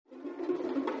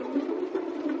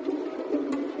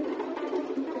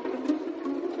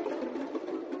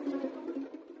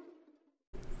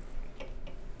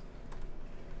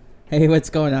Hey, what's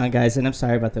going on, guys? And I'm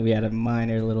sorry about that. We had a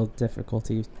minor little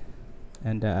difficulty,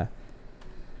 and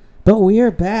but we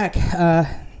are back.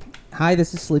 Hi,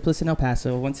 this is Sleepless in El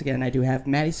Paso. Once again, I do have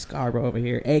Matty Scarbrough over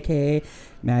here, aka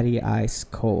Matty Ice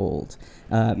Cold.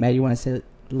 Matty, you want to say a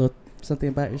little something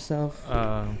about yourself?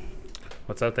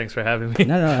 What's up? Thanks for having me.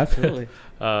 No, absolutely.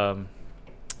 Yeah,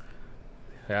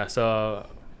 so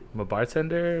I'm a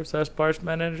bartender slash barsh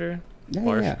manager.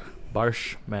 Yeah.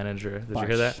 Barsh manager. Did you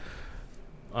hear that?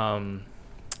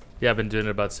 Yeah, I've been doing it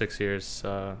about 6 years.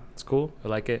 It's cool. I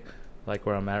like it. I like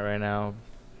where I'm at right now.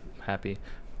 Happy.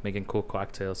 Making cool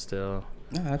cocktails still.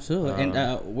 No, absolutely. And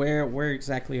where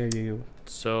exactly are you?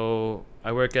 So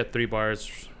I work at 3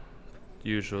 bars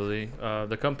usually.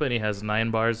 The company has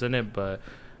 9 bars in it, but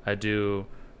I do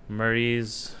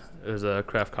Murray's. There's a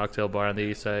craft cocktail bar on the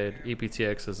east side.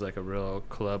 EPTX is like a real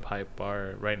club hype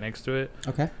bar right next to it.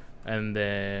 Okay. And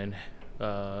then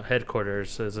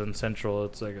headquarters is in Central.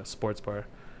 It's like a sports bar,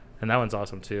 and that one's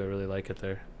awesome too. I really like it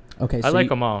there. Okay. I like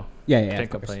them all. Yeah. Can't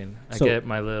complain. So I get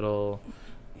my little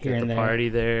here get and the there. party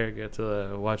there. Get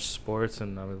to watch sports,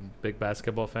 and I'm a big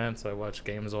basketball fan, so I watch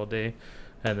games all day.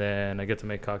 And then I get to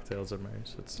make cocktails at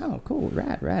Mary's. Oh, cool.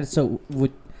 Rad. So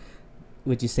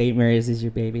would you say Mary's is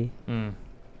your baby?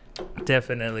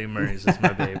 Definitely Murray's is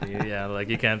my baby. Yeah, like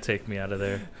you can't take me out of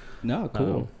there. No,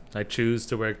 cool. I choose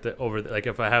to work like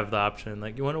if I have the option,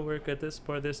 like you want to work at this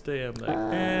bar this day, I'm like,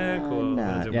 cool. Nah,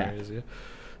 I'm gonna do Murray's,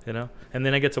 you know. And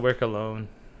then I get to work alone,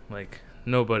 like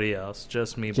nobody else,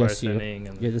 just me Just bartending.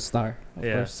 And you're the star.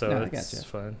 Yeah, course. so No, it's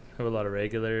fun. I have a lot of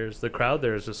regulars. The crowd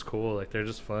there is just cool. Like they're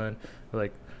just fun.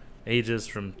 Like ages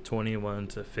from 21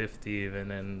 to 50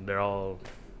 even, and they're all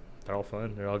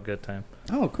fun. They're all good time.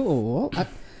 Oh, cool. Well,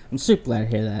 I'm super glad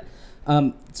to hear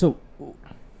that. So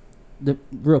the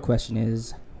real question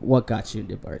is, what got you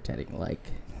into bartending? Like,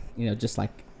 just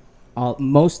like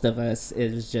most of us,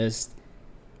 it was just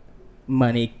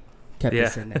money kept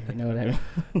us in there. You know what I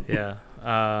mean?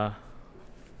 Yeah.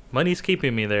 Money's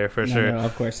keeping me there for sure. No,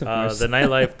 of course. The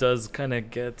nightlife does kind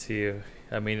of get to you.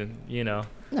 I mean, No,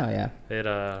 yeah.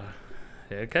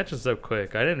 It catches up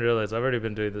quick. I didn't realize I've already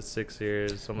been doing this 6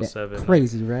 years, almost 7.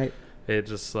 Crazy, right? It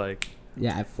just like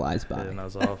it flies by. And I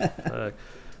was off.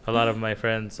 A lot of my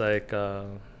friends, like,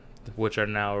 which are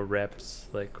now reps,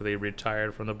 like they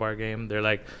retired from the bar game. They're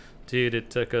like, dude, it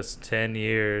took us 10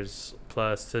 years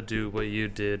plus to do what you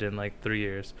did in like 3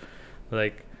 years.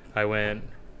 Like I went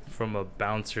from a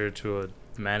bouncer to a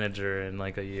manager in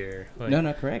like a year. Like,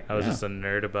 no, correct. I was just a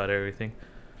nerd about everything.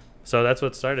 So that's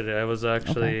what started it. I was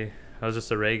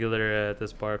just a regular at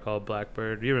this bar called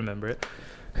Blackbird. You remember it?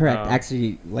 Correct.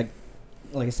 Actually, like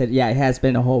I said, yeah, it has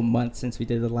been a whole month since we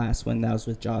did the last one. That was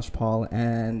with Josh Paul,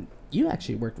 and you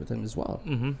actually worked with him as well.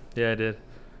 Mm-hmm. Yeah, I did.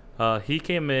 He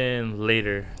came in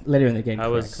later. Later in the game.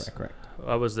 Correct.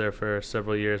 I was there for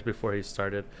several years before he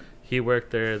started. He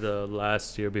worked there the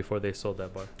last year before they sold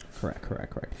that bar.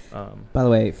 Correct. By the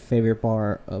way, favorite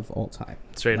bar of all time.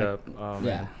 Straight up.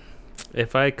 Yeah.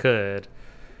 If I could,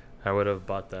 I would have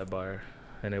bought that bar,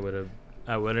 and I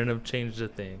wouldn't have changed a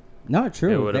thing. No,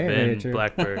 true. It would have been true.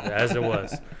 Blackbird as it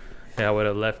was. Yeah, I would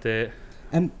have left it.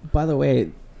 And by the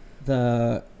way,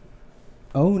 the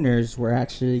owners were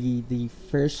actually the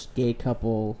first gay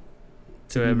couple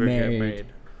to ever get married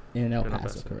in El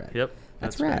Paso. Correct. Yep.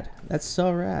 That's rad. Right. That's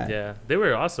so rad. Yeah, they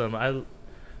were awesome.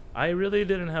 I really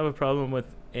didn't have a problem with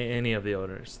any of the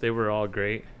owners. They were all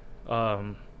great.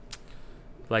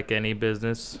 Like any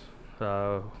business,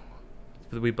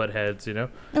 we butt heads, Oh,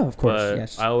 of course. But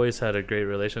yes. I always had a great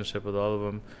relationship with all of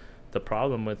them. The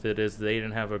problem with it is they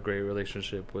didn't have a great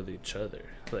relationship with each other.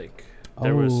 Like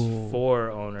there was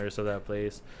 4 owners of that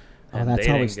place, and that's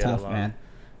they always didn't get tough, along. man.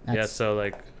 Yeah, so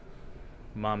like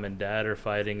mom and dad are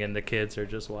fighting, and the kids are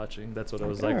just watching. That's what it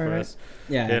was like for us.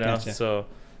 Yeah, you know. Gotcha. So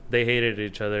they hated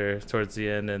each other towards the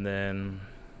end, and then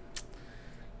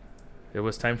it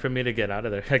was time for me to get out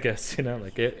of there. I guess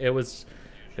like it was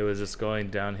just going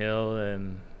downhill,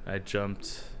 and I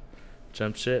jumped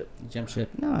ship. Jump ship.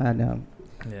 No, I know.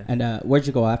 Yeah. And where'd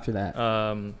you go after that?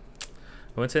 I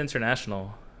went to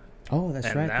International. Oh, that's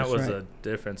right. And that was a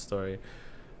different story.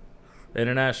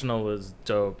 International was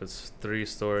dope. It's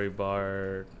 3-story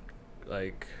bar,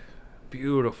 like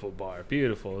beautiful bar.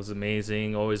 Beautiful. It was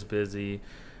amazing. Always busy.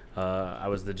 I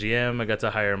was the GM. I got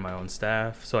to hire my own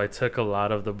staff, so I took a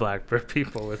lot of the Blackbird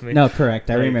people with me. No, correct.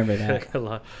 I remember that. a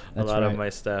lot of my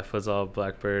staff was all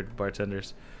Blackbird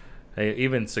bartenders.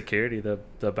 Even security,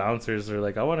 the bouncers were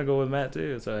like, I want to go with Matt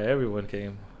too. So everyone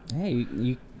came. Hey,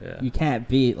 you can't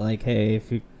beat like, hey,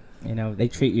 if you they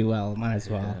treat you well, might as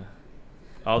well. Yeah.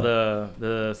 All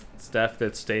the staff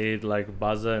that stayed, like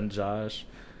Baza and Josh,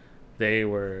 they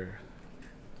were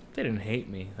they didn't hate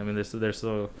me. I mean, they're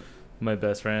still my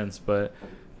best friends, but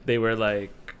they were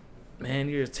like, man,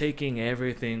 you're taking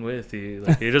everything with you.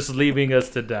 Like, you're just leaving us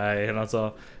to die. And I was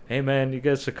all, hey, man, you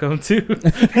guys should come too.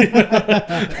 Like,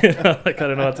 I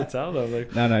don't know what to tell them.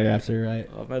 Like, no, you're absolutely right.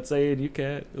 I'm not saying you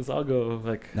can't. Let's all go.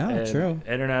 Like, no, true.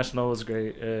 International was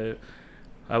great.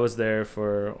 I was there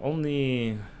for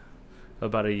only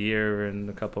about a year and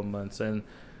a couple months, and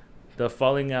the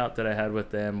falling out that I had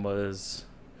with them was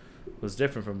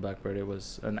different from Blackbird. It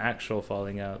was an actual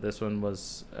falling out. This one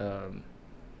was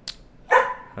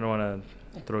I don't want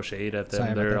to throw shade at them.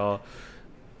 Sorry, they're all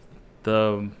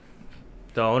the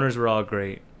owners were all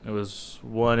great. It was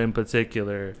one in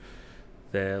particular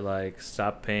that like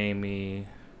stopped paying me.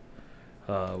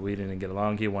 We didn't get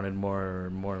along. He wanted more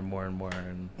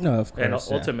and no, of course. And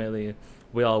ultimately,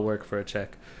 we all work for a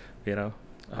check, you know.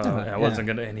 I wasn't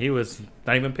gonna, and he was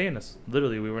not even paying us.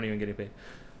 Literally, we weren't even getting paid,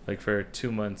 like for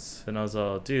 2 months. And I was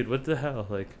all, dude, what the hell?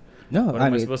 Like, no, what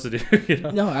am I supposed to do? You know?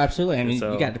 No, absolutely. I mean,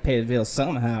 so, you got to pay the bills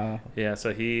somehow. Yeah.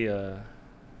 So he,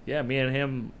 me and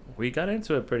him, we got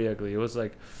into it pretty ugly. It was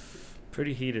like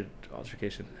pretty heated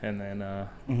altercation, and then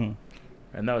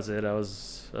and that was it. I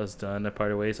was done. I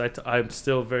parted ways. I'm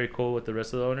still very cool with the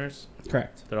rest of the owners.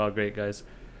 Correct. They're all great guys.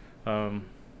 And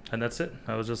that's it.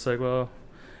 I was just like, well,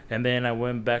 and then I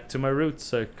went back to my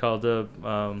roots. I called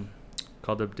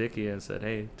up Dickie and said,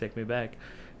 hey, take me back.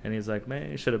 And he's like,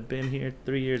 man, you should have been here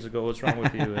 3 years ago. What's wrong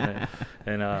with you?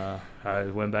 And I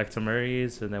went back to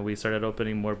Murray's, and then we started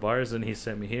opening more bars, and he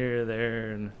sent me here,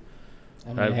 there, and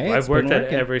I mean, I've worked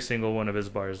at every single one of his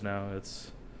bars now.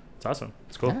 It's awesome.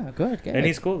 It's cool. Yeah, good. And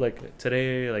he's cool. Like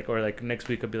today, or next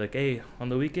week, I'll be like, hey, on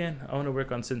the weekend, I want to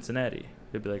work on Cincinnati.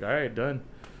 He'd be like, all right, done.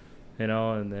 You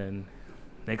know, and then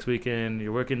next weekend,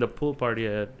 you're working the pool party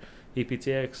at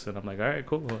EPTX, and I'm like, all right,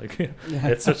 cool. Like,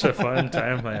 it's such a fun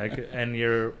time. And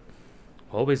you're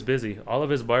always busy. All of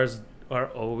his bars are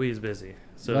always busy.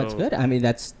 So that's good. I mean,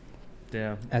 that's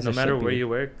no matter where you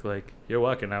work, like you're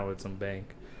walking out with some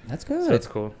bank. That's good. So it's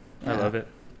cool. Yeah. I love it.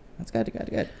 That's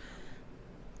good.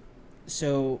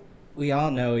 So we all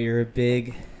know you're a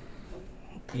big,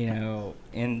 in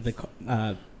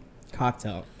the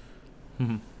cocktail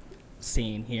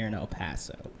scene here in El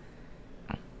Paso.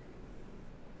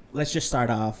 Let's just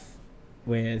start off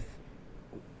with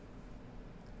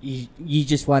you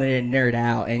just wanted to nerd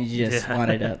out, and you just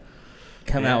wanted to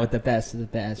come out with the best of the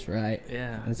best, right?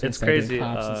 Yeah, it's crazy.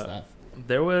 And stuff.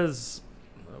 There was,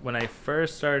 when I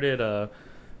first started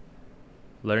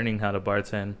learning how to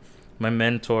bartend, my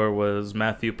mentor was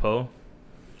Matthew Poe.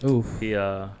 Oof. He,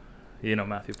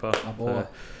 Matthew Poe, my boy.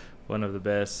 One of the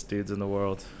best dudes in the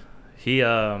world. He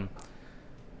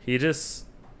just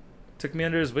took me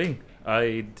under his wing.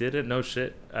 I didn't know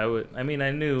shit. I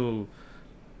knew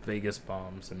Vegas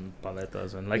bombs and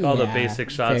paletas and all the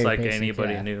basic shots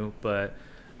anybody knew, but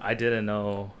I didn't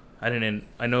know.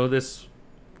 I know this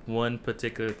one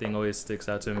particular thing always sticks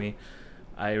out to me.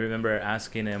 I remember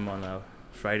asking him on a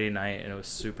Friday night, and it was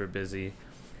super busy,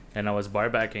 and I was bar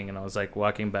backing, and I was like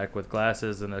walking back with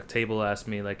glasses, and the table asked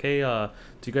me like, hey, do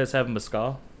you guys have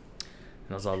mezcal?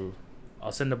 And I was all,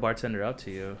 I'll send a bartender out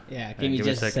to you. Yeah, give me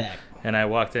just a sec. And I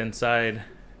walked inside,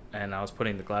 and I was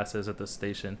putting the glasses at the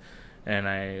station, and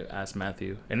I asked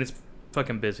Matthew, and it's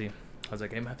fucking busy. I was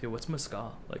like, hey, Matthew, what's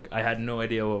mezcal? Like, I had no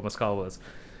idea what mezcal was.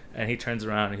 And he turns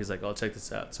around, and he's like, oh, check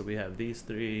this out. So we have these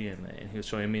three, and he was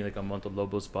showing me, like, a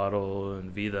Montelobos bottle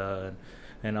and Vida,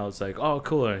 and I was like, oh,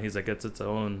 cool. And he's like, it's its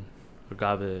own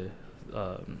agave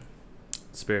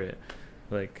spirit.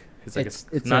 Like, he's like,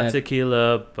 it's not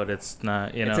tequila, but it's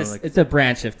not, it's a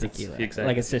branch of tequila. Exactly.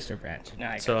 Like a sister branch.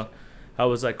 No, so I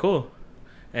was like, cool.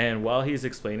 And while he's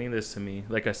explaining this to me,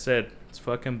 like I said, it's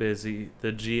fucking busy.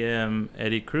 The GM,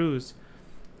 Eddie Cruz,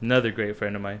 another great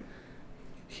friend of mine,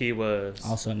 he was...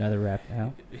 also another rep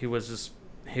now. He was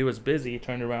busy. He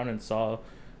turned around and saw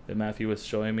that Matthew was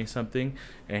showing me something,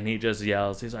 and he just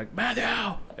yells. He's like,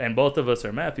 Matthew! And both of us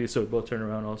are Matthew, so we both turn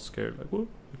around all scared, like, whoop.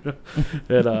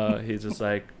 And he's just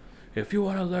like, if you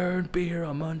want to learn, be here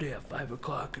on Monday at 5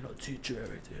 o'clock, and I'll teach you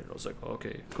everything. And I was like,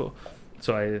 okay, cool.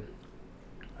 So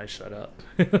I shut up.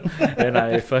 And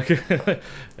I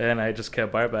just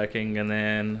kept barbacking, and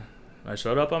then I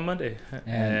showed up on Monday,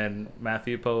 and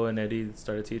Matthew, Poe, and Eddie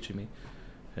started teaching me.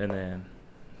 And then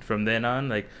from then on,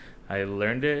 like, I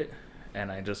learned it,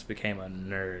 and I just became a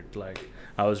nerd. Like,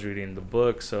 I was reading the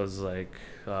books. I was like,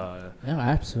 no,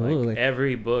 absolutely. Like,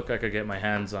 every book I could get my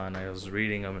hands on, I was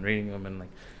reading them,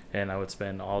 and I would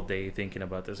spend all day thinking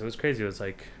about this. It was crazy. It was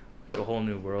like a whole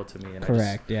new world to me. And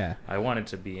correct. I wanted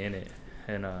to be in it,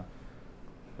 and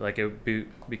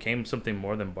it became something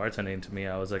more than bartending to me.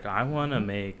 I was like, I want to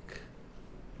make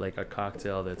like a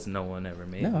cocktail that's no one ever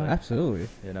made. No, like, absolutely.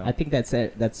 You know, I think that's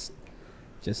it. That's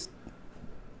just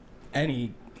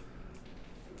any.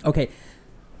 Okay,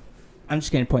 I'm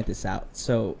just gonna point this out.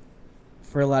 So,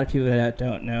 for a lot of people that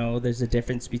don't know, there's a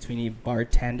difference between a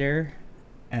bartender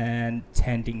and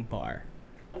tending bar.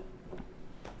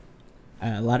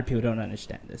 A lot of people don't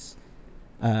understand this.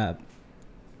 When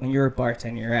you're a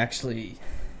bartender, you're actually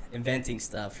inventing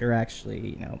stuff. You're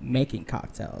actually, making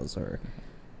cocktails, or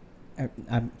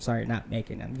I'm sorry, not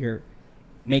making them. You're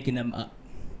making them up.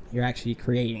 You're actually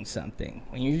creating something.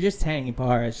 When you're just tending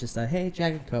bar, it's just hey,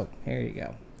 Jack and Coke. Here you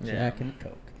go. Jack and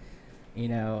Coke.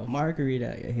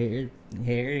 Margarita. Here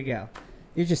you go.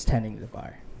 You're just tending the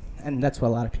bar. And that's what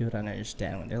a lot of people don't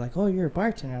understand when they're like, oh, you're a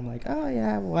bartender. I'm like, oh,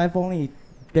 yeah, well, I've only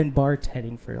been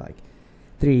bartending for like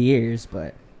 3 years,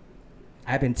 but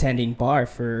I've been tending bar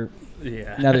for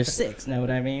another 6. Know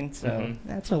what I mean? So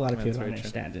that's what a lot of people don't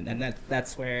understand. True. And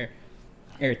that's where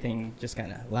everything just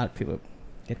kind of, a lot of people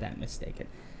get that mistaken.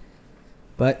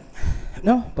 But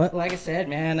like I said,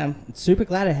 man, I'm super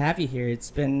glad to have you here.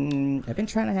 I've been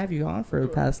trying to have you on for the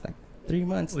past like 3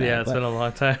 months now. Yeah, it's been a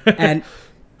long time. And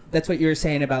that's what you were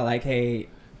saying about like, hey,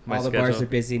 all the bars are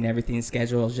busy and everything's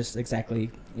scheduled. Just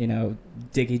exactly,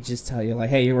 Diggy just tell you like,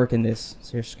 hey, you're working this.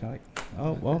 So you're just kind of like,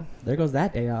 oh, well, there goes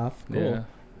that day off. Cool.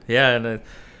 Yeah, and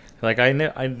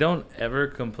I don't ever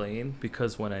complain,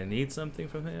 because when I need something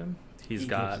from him, he's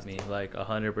got me like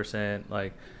 100%.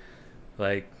 Like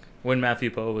when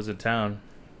Matthew Poe was in town,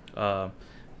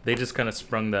 they just kind of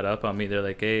sprung that up on me. They're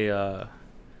like, hey,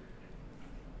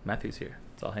 Matthew's here.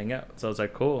 Let's all hang out. So I was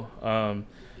like, cool.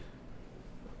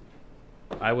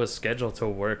 I was scheduled to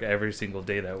work every single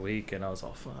day that week, and I was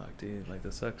all, fuck, dude, like,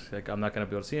 this sucks. Like, I'm not going to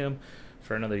be able to see him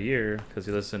for another year, because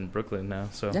he lives in Brooklyn now.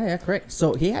 So yeah, correct.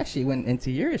 So he actually went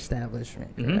into your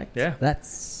establishment, correct? Yeah. That's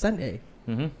Sunday.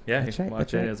 Yeah, that's he right,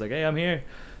 watched it, and he was like, hey, I'm here.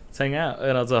 Let's hang out.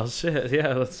 And I was all, shit,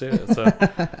 yeah, let's do it.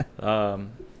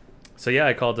 So, yeah,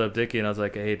 I called up Dickie, and I was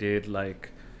like, hey, dude, like,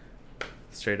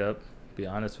 straight up, be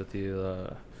honest with you,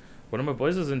 one of my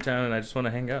boys is in town, and I just want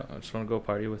to hang out. I just want to go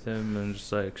party with him and just,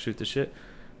 like, shoot the shit.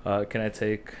 Can I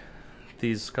take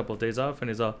these couple of days off? And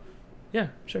he's all, yeah,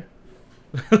 sure.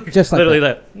 Just like literally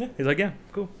that. Yeah. He's like, yeah,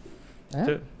 cool.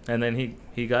 Yeah. And then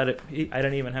he got it. I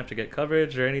didn't even have to get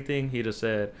coverage or anything. He just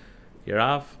said, you're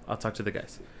off. I'll talk to the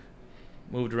guys.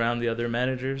 Moved around the other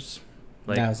managers.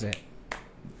 Like, that was it.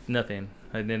 Nothing.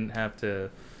 I didn't have to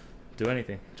do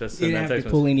anything. Just you send didn't that have text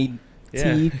to pull message. any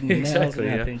teeth, and exactly,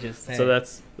 nails, nothing, yeah. just So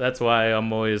that's why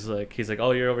I'm always like, he's like,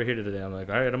 oh, you're over here today. I'm like,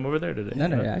 all right, I'm over there today. No,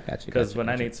 yeah, I got you. Because when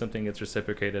I need something, it's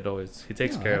reciprocated always. He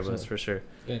takes care of us for sure.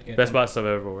 Good. Best boss I've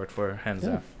ever worked for, hands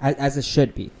down. As it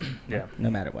should be. Yeah. No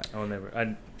matter what.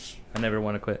 I never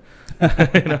want to quit.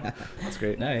 That's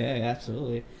great. No, yeah,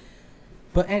 absolutely.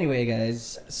 But anyway,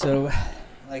 guys, so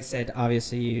like I said,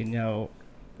 obviously,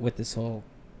 with this whole,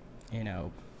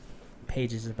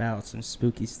 page is about some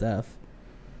spooky stuff.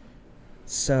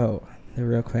 So, the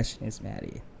real question is,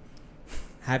 Maddie,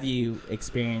 have you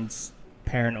experienced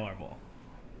paranormal?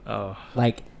 Oh.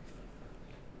 Like,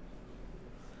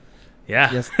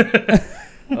 yeah. Just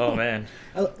oh, man.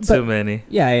 Too many.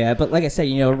 Yeah. But like I said,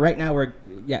 right now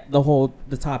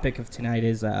the topic of tonight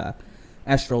is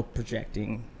astral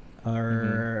projecting,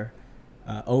 or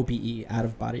OBE, out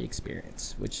of body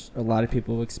experience, which a lot of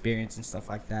people experience and stuff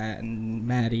like that. And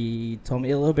Maddie told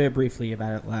me a little bit briefly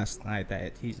about it last night,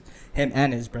 that him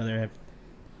and his brother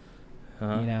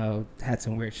have had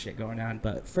some weird shit going on.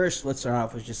 But first, let's start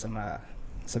off with just some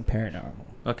paranormal.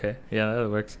 Okay, yeah, that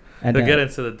works. And we'll get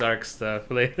into the dark stuff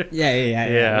later.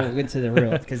 Yeah. We'll get into the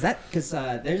real, because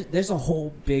there's a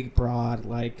whole big broad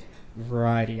like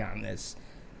variety on this.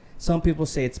 Some people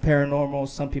say it's paranormal.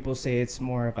 Some people say it's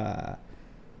more of a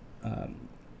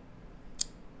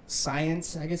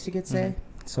science, I guess you could say.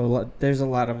 So there's a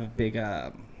lot of big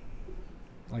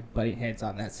like butting heads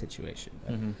on that situation.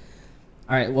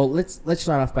 All right, well, let's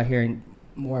start off by hearing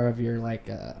more of your like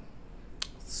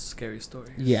scary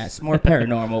stories. Yes, more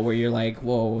paranormal, where you're like,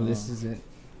 whoa, this isn't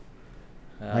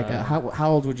like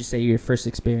how old would you say your first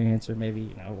experience, or maybe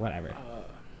whatever.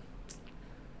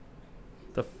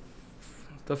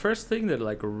 The first thing that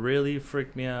like really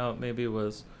freaked me out maybe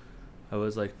was I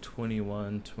was like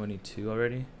 21, 22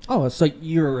 already. Oh, so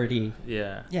you're already...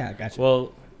 Yeah. Yeah, gotcha.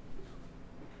 Well,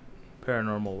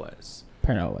 paranormal wise.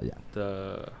 Paranormal, yeah.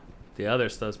 The other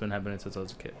stuff's been happening since I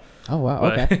was a kid. Oh, wow,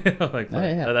 but, okay. like,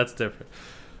 that's different.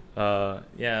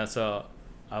 Yeah, so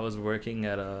I was working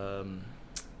at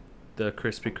the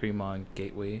Krispy Kreme on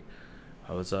Gateway.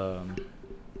 I was a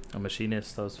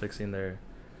machinist. I was fixing their...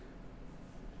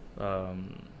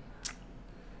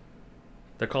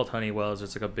 they're called Honeywells.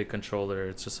 It's like a big controller.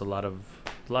 It's just a lot of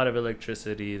a lot of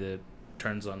electricity that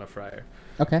turns on a fryer.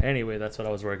 Okay. Anyway, that's what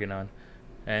I was working on,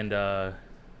 and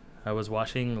I was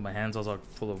washing my hands. I was all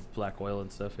full of black oil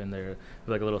and stuff in there,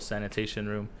 like a little sanitation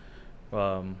room,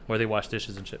 where they wash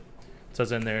dishes and shit. So I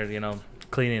was in there,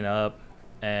 cleaning up,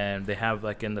 and they have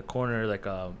like in the corner like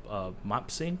a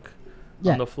mop sink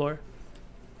on the floor,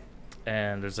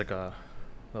 and there's like a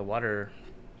water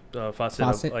faucet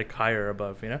up, like higher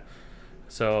above,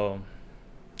 So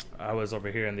I was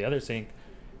over here in the other sink,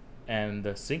 and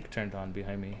the sink turned on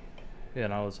behind me,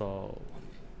 and I was all,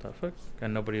 what the fuck?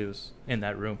 And nobody was in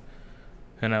that room,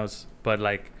 and I was, but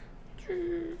like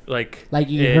you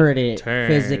heard it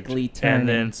physically turn, and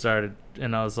then started,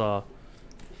 and I was all,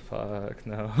 fuck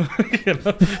no,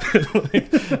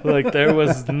 like there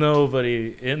was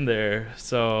nobody in there,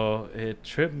 so it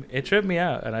tripped me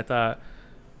out, and I thought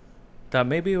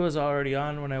maybe it was already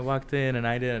on when I walked in, and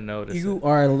I didn't notice. You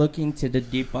are looking to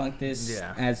debunk this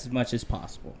as much as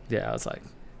possible. Yeah, I was like,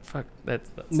 fuck, that's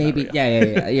maybe not real.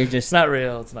 Yeah. You're just it's not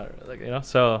real. It's not real. Like,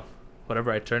 so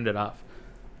whatever, I turned it off,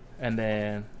 and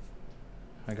then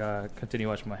I got continue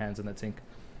washing my hands in that sink,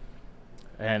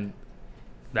 and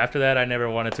after that I never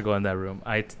wanted to go in that room.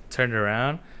 I turned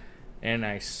around, and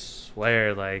I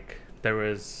swear, like there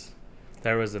was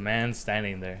a man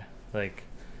standing there, like,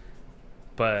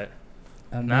 but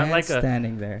not like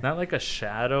standing there, not like a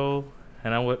shadow.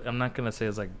 And I'm not gonna say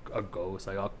it's like a ghost,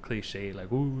 like all cliche,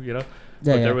 like ooh, but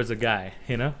there was a guy,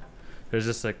 there's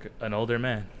just like an older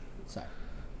man, sorry,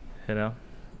 and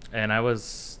I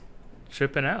was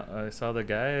tripping out. I saw the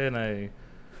guy, and I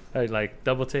like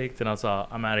double taked, and I saw,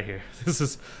 I'm out of here.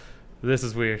 This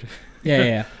is weird.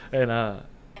 Yeah. And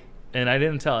I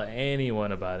didn't tell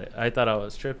anyone about it. I thought I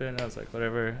was tripping. I was like,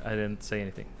 whatever. I didn't say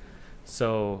anything.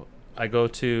 So I go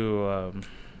to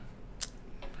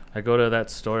that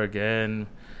store again,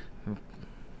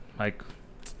 like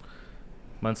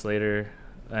months later,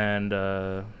 and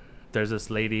there's this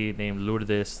lady named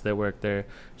Lourdes that worked there.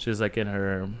 She's like in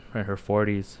her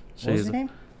 40s. What was her name?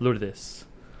 Lourdes.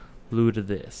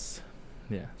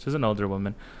 Yeah, she's an older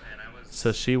woman.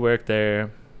 So she worked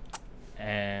there,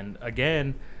 and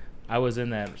again, I was in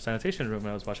that sanitation room and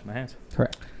I was washing my hands.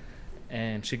 Correct.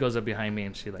 And she goes up behind me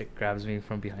and she like grabs me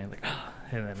from behind, like,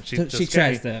 and then she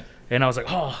tries to. And I was like,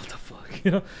 oh, what the fuck,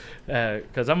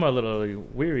 because I'm a little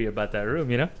weary about that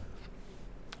room,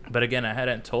 But again, I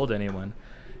hadn't told anyone,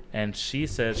 and she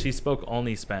said she spoke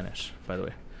only Spanish, by the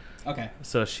way. Okay.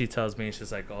 So she tells me,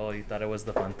 she's like, oh, you thought it was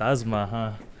the fantasma,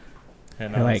 huh?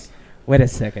 And I was like, wait a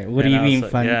second, what do you mean,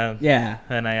 like, yeah.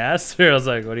 And I asked her, I was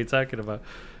like, what are you talking about?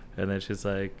 And then she's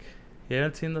like, you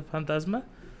haven't seen the fantasma?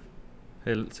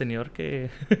 El señor que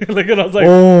like, and I was like,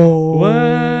 oh,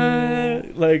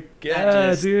 what? Like,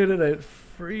 yeah, dude, and it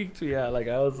freaked me out. Like,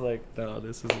 I was like, no,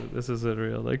 this isn't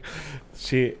real. Like,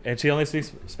 she only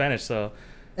speaks Spanish, so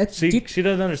she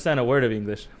doesn't understand a word of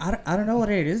English. I don't know what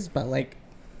it is, but like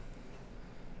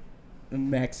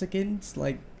Mexicans,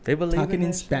 like, they believe talking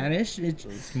in Spanish.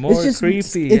 It's more just,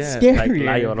 creepy. It's scary.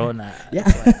 Like La Llorona. Yeah.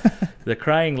 Like, the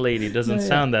crying lady doesn't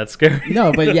sound that scary.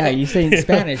 No, but yeah, you say in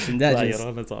Spanish, and that La just...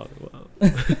 Llorona's all, wow.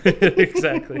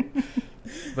 Exactly.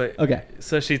 But okay.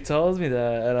 So she tells me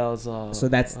that, and I was all... So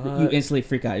that's... You instantly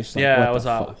freak out. You're just like, yeah, what I was the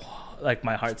all... fuck? Like,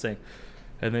 my heart sank.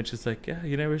 And then she's like, yeah,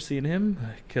 you never seen him?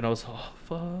 Like, and I was all,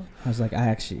 fuck. I was like, I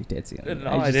actually did see him.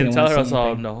 No, I didn't tell her. I was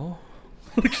all, no.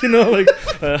 Like,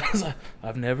 I was like,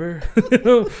 I've never,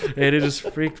 and it just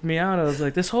freaked me out. I was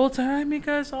like, this whole time, you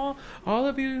guys all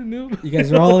of you knew. You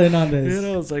guys are all in on this.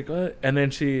 I was like, what? And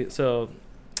then so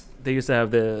they used to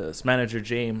have this manager,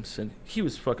 James, and he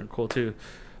was fucking cool too.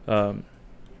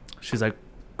 She's like,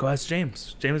 go ask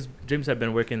James. James had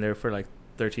been working there for like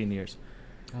 13 years.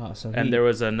 Oh, so and there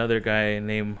was another guy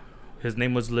his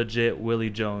name was legit Willie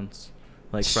Jones.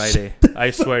 Like Friday.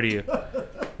 I swear to you.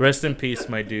 Rest in peace,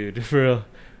 my dude. For real.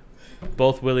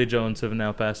 Both Willie Jones have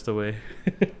now passed away.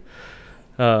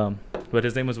 But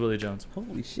his name was Willie Jones.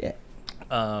 Holy shit.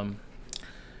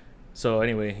 So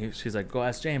anyway, she's like, go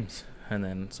ask James. And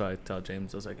then so I tell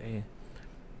James, I was like, hey,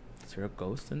 is there a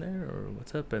ghost in there or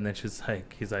what's up? And then he's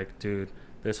like, dude,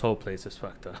 this whole place is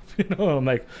fucked up. I'm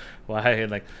like, why?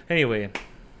 And like, anyway,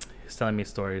 he's telling me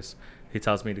stories. He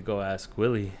tells me to go ask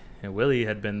Willie. And Willie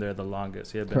had been there the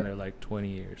longest. He had been there like 20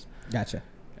 years. Gotcha.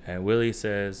 And Willie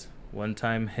says one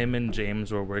time him and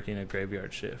James were working a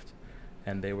graveyard shift.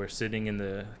 And they were sitting in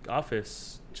the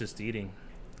office just eating.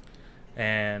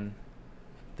 And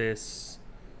this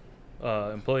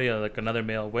employee, like another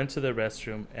male, went to the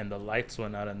restroom and the lights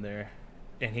went out in there.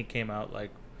 And he came out like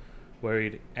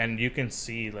worried. And you can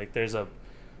see like there's a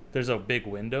big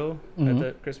window at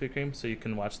the Krispy Kreme, so you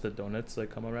can watch the donuts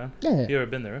like come around. Yeah. You ever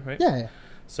been there, right? Yeah.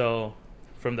 So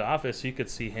from the office, you could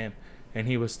see him, and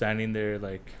he was standing there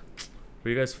like,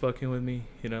 "Were you guys fucking with me?"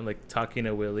 You know, like talking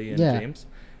to Willie and James,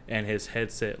 and his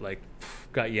headset like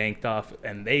got yanked off,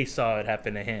 and they saw it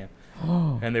happen to him,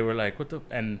 and they were like, "What the?"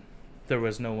 And there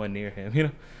was no one near him, you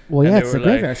know. Well, and yeah, it's the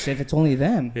graveyard shift. It's only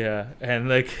them. Yeah, and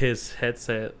like his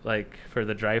headset, like for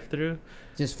the drive-through,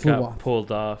 just got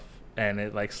pulled off, and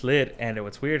it like slid, and it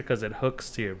was weird because it hooks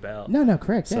to your belt. No,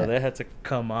 correct. So they had to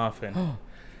come off, and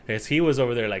as he was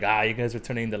over there, like, you guys are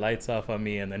turning the lights off on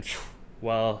me, and then,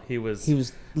 well, he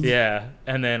was, yeah,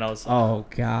 and then I was, oh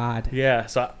god, yeah,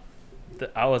 so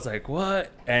I was like, what?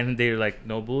 And they were like,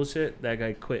 no bullshit, that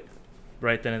guy quit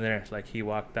right then and there. Like he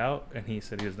walked out, and he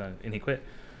said he was done, and he quit.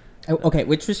 Oh, okay,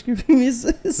 which rescue room is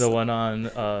this? The one on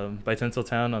by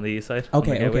Tinseltown on the east side.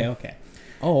 Okay.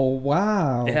 Oh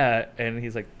wow. Yeah, and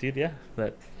he's like, dude, yeah,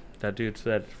 that dude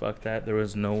said, fuck that. There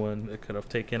was no one that could have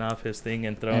taken off his thing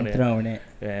and thrown it.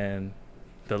 And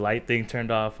the light thing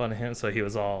turned off on him, so he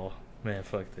was all, man,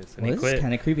 fuck this. And he quit. This is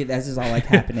kind of creepy. This is all like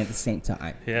happening at the same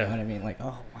time. Yeah. You know what I mean? Like,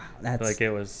 oh wow, that's like it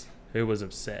was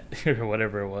upset or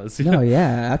whatever it was. No,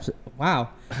 yeah, absolutely. Wow.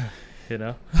 You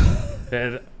know.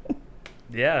 And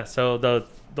yeah, so the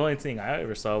only thing I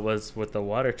ever saw was with the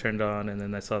water turned on, and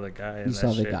then I saw the guy, and you that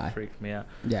saw shit the guy. Freaked me out.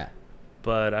 Yeah.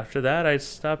 But after that, I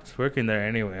stopped working there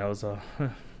anyway. I was all,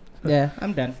 yeah,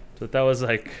 I'm done. So that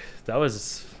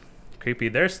was creepy.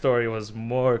 Their story was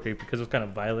more creepy because it was kind of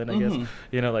violent, I guess.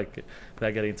 You know, like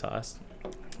that getting tossed.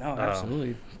 Oh,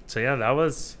 absolutely. So yeah,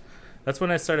 that's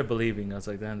when I started believing. I was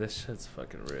like, damn, this shit's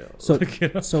fucking real. So, you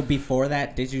know? So before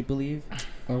that, did you believe,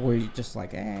 or were you just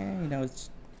like, it's?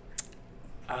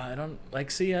 I don't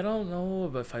know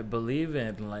if I believe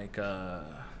in like a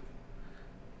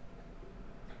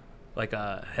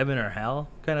heaven or hell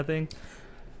kind of thing.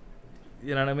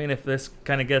 You know what I mean? If this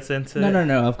kind of gets into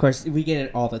No. Of course, we get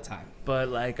it all the time. But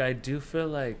like, I do feel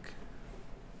like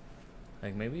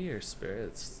maybe your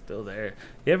spirit's still there.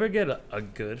 You ever get a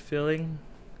good feeling?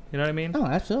 You know what I mean? Oh,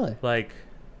 absolutely. Like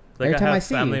Every time I I have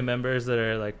see family you. members that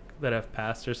are like that have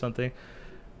passed or something,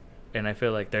 and I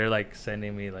feel like they're like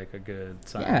sending me like a good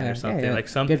sign or something, like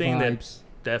something that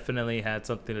definitely had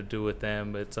something to do with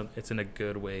them, but it's in a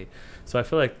good way. So I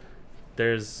feel like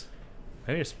there's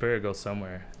maybe your spirit goes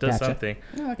somewhere, does something,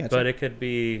 but it could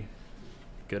be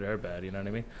good or bad. You know what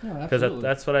I mean? Because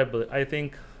that's what I believe. I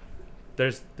think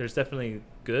there's definitely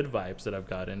good vibes that I've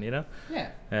gotten. You know?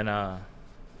 Yeah. And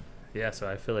yeah. So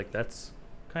I feel like that's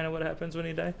kind of what happens when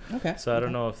you die. Okay. So I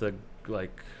don't know if the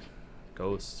like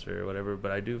ghosts or whatever,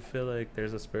 but I do feel like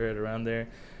there's a spirit around there,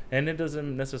 and it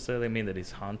doesn't necessarily mean that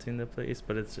he's haunting the place,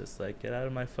 but it's just like, get out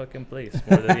of my fucking place,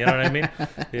 more than, you know what I mean?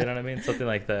 You know what I mean? Something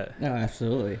like that. No,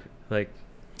 absolutely. Like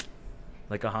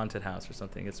a haunted house or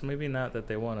something. It's maybe not that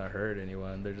they want to hurt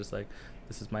anyone. They're just like,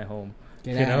 this is my home.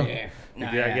 Get out of here. You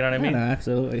know what I mean? No,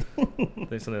 absolutely.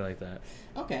 Something like that.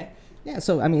 Okay. Yeah.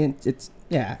 So I mean, it's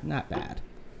not bad.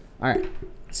 All right.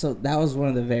 So that was one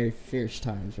of the very fierce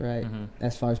times, right? Mm-hmm.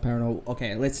 As far as paranormal.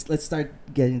 Okay, let's start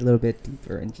getting a little bit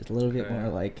deeper and just a little bit more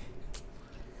like.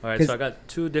 All right, so I got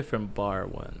 2 different bar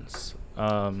ones.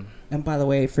 And by the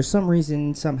way, for some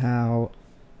reason, somehow,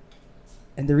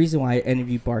 and the reason why I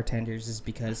interview bartenders is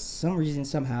because some reason,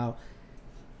 somehow,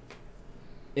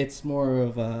 it's more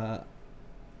of a.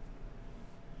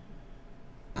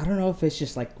 I don't know if it's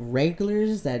just like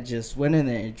regulars that just went in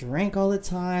there and drank all the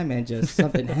time and just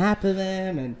something happened to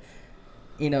them, and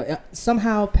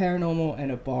somehow paranormal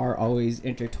and a bar always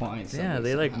intertwine. Yeah,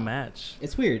 they like match.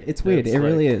 It's weird. It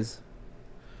really is.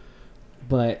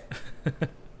 But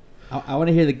I want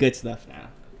to hear the good stuff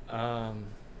now.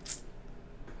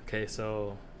 Okay,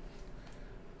 so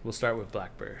we'll start with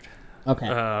Blackbird. Okay.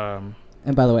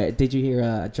 And by the way, did you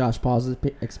hear Josh Paul's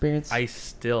experience? I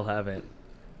still haven't.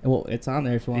 Well, it's on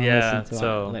there if you want to listen to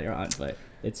it later on, but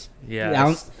it's...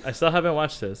 Yeah, I still haven't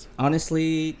watched this.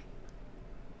 Honestly,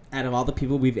 out of all the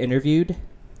people we've interviewed,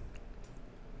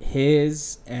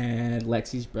 his and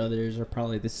Lexi's brothers are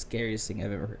probably the scariest thing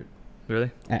I've ever heard.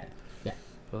 Really? Yeah.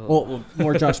 Oh. Well,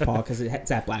 more Josh Paul because it's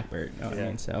at Blackbird. You know what I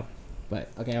mean? So, but,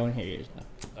 okay, I want to hear yours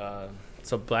now.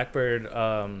 So Blackbird,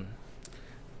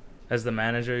 as the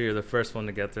manager, you're the first one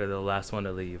to get there, the last one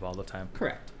to leave all the time.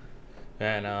 Correct.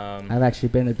 And I've actually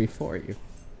been there before you.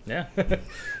 Yeah,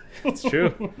 it's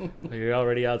true. You're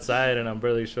already outside, and I'm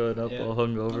barely showing up, all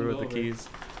hungover with the keys.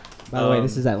 By the way,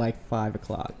 this is at like 5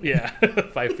 o'clock. Yeah,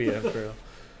 5 p.m. for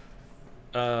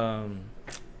real.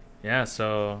 Yeah.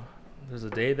 So there's a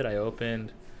day that I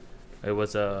opened. It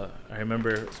was I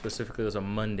remember specifically it was a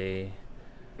Monday,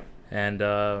 and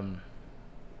I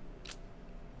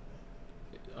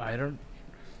don't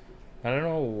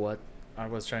know what I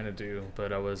was trying to do,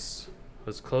 but I was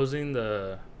closing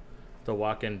the the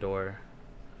walk-in door.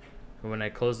 And when I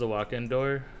closed the walk-in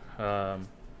door,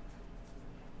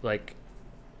 like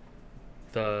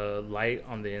the light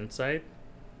on the inside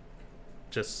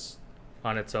just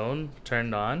on its own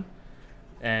turned on,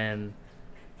 and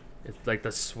it's like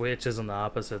the switch is on the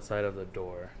opposite side of the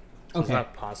door. So it's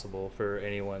not possible for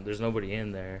anyone. There's nobody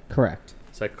in there. Correct.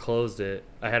 So I closed it.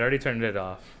 I had already turned it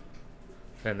off,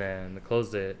 and then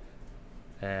closed it,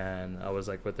 and I was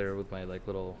like with my like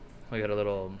little. I got a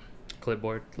little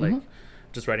clipboard, like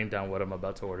just writing down what I'm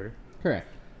about to order. Correct.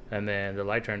 And then the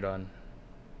light turned on,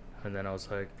 and then I was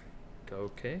like,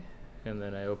 okay. And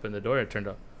then I opened the door and it turned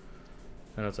on,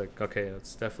 and I was like, okay,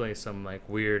 it's definitely some like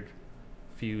weird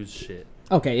fuse shit.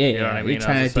 Okay, yeah, You know what I mean? You're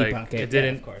trying to like, debunk it. It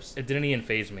didn't. Of course. It didn't even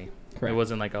phase me. Correct. It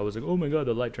wasn't like I was like, oh my god,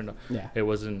 the light turned on. Yeah. It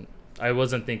wasn't. I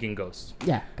wasn't thinking ghosts.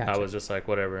 Yeah, gotcha. I was just like,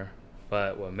 whatever.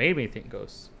 But what made me think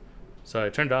ghosts? So I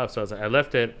turned off. So I was like, I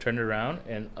left it, turned it around,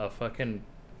 and a fucking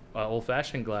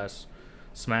old-fashioned glass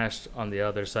smashed on the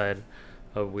other side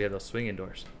of. We had those swinging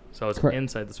doors. So I was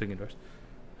inside the swinging doors.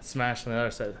 Smashed on the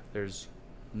other side. There's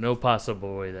no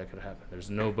possible way that could happen. There's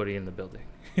nobody in the building.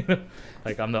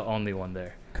 Like, I'm the only one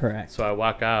there. Correct. So I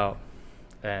walk out,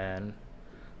 and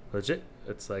legit,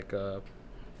 it's like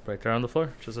right there on the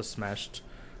floor, just a smashed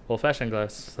old-fashioned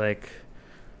glass, like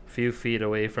a few feet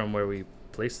away from where we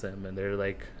placed them, and they're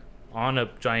like on a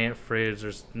giant fridge.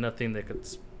 There's nothing that could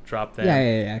drop them.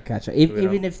 Yeah, gotcha.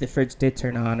 Even if the fridge did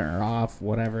turn on or off,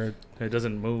 whatever, it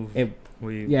doesn't move.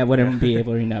 Wouldn't be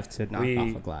able enough to knock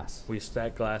off a glass. We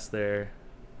stacked glass there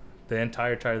the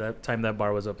entire time that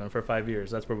bar was open for 5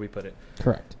 years. That's where we put it.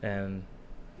 Correct. And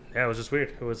yeah, it was just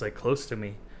weird. It was like close to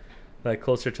me, like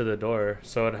closer to the door,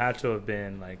 so it had to have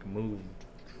been like moved.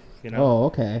 You know? Oh,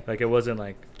 okay. Like, it wasn't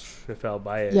like it fell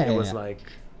by it. It was like,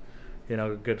 you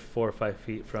know, a good 4 or 5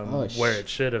 feet from where it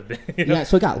should have been. You know? Yeah,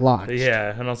 so it got launched.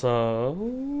 Yeah, and I was like,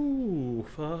 oh,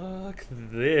 fuck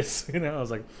this. You know, I was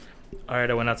like, all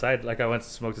right, I went outside. Like, I went to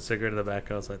smoke a cigarette in the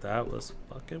back. I was like, that was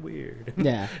fucking weird.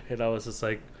 Yeah. And I was just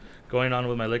like going on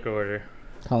with my liquor order.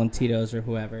 Calling Tito's or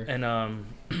whoever. And,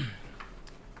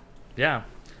 yeah.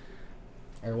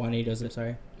 Or Juanitos, I'm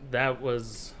sorry. That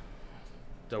was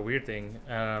the weird thing.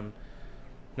 Now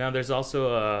there's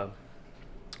also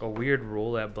a weird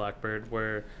rule at Blackbird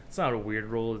where it's not a weird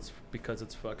rule. It's because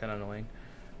it's fucking annoying.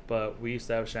 But we used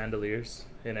to have chandeliers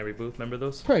in every booth. Remember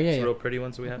those? Sure, yeah, real pretty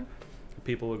ones we had.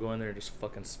 People would go in there and just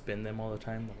fucking spin them all the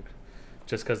time, like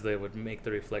just because they would make the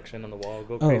reflection on the wall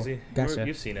go crazy. Gotcha.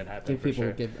 You've seen it happen. People for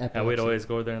sure. give epilepsy. And we'd always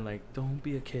go there and like, don't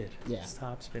be a kid. Yeah.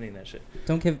 Stop spinning that shit.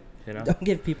 Don't give. You know? Don't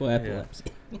give people epilepsy.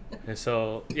 Yeah. And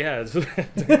so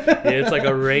it's like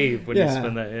a rave when you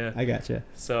spin that. Yeah. I gotcha.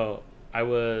 So I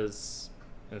was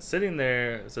sitting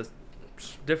there. It's a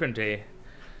different day,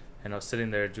 and I was sitting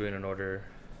there doing an order,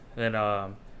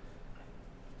 and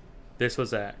this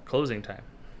was at closing time.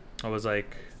 I was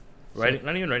like writing,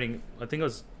 not even writing. I think I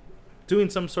was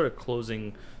doing some sort of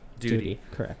closing duty.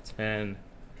 Correct. And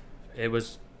it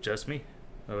was just me.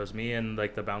 It was me and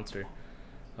like the bouncer.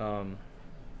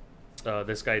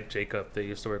 This guy Jacob that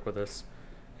used to work with us,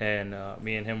 and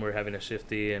me and him were having a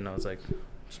shifty, and I was like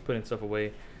just putting stuff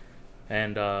away,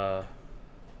 and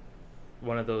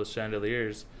one of those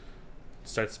chandeliers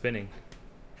starts spinning,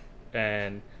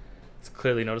 and it's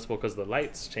clearly noticeable because the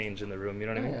lights change in the room. You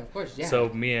know what I mean? Yeah, of course. Yeah. So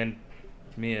me and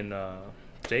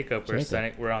Jacob were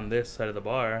standing. We're on this side of the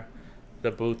bar.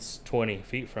 The booth's 20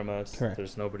 feet from us. Correct.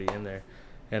 There's nobody in there,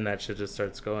 and that shit just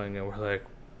starts going, and we're like,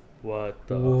 what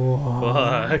the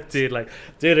fuck, dude? Like,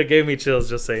 dude, it gave me chills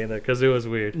just saying that because it was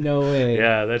weird. No way.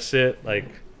 Yeah, that shit, like,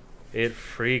 it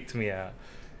freaked me out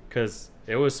because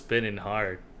it was spinning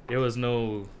hard. It was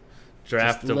no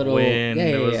draft of wind.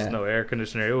 There was no air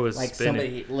conditioner. It was like spinning.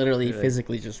 Somebody literally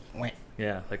physically just went.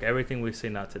 Yeah, like everything we say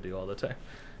not to do all the time,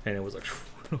 and it was like,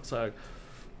 it was like,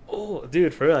 oh,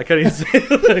 dude, for real, I can't even say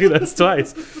it. That's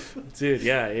twice, dude.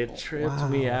 Yeah, it tripped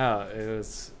me out. It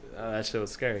was that shit was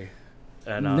scary.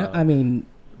 And no, I mean,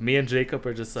 me and Jacob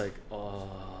are just like, oh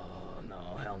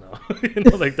no, hell no, you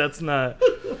know, like that's not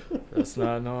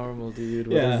normal, dude.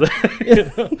 What is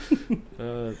that? You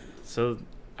know? So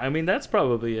I mean, that's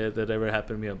probably it that ever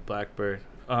happened to me at Blackbird.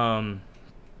 That's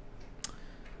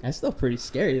still pretty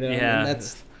scary though. Yeah, I mean,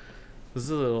 this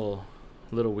is a little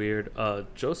weird.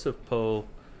 Joseph Poe,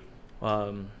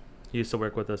 he used to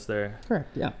work with us there.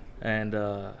 Correct. Yeah. And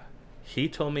he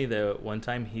told me that one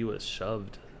time he was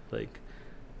shoved, like,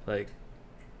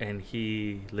 and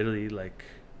he literally like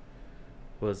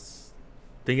was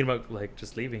thinking about like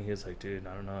just leaving. He was like, dude,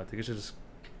 I don't know. I think I should just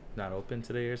not open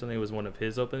today or something. It was one of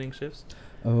his opening shifts.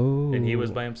 Oh. And he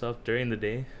was by himself during the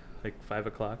day, like 5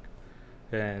 o'clock.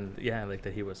 And yeah, like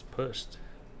that he was pushed.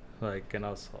 Like, and I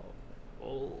was all,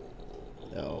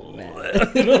 Oh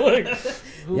man. You know, like,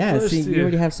 who Yeah, pushed see, you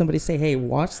already have somebody say, "Hey,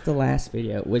 watch the last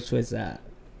video," which was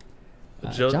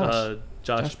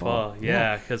Josh Paul.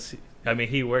 Yeah, because I mean,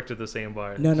 he worked at the same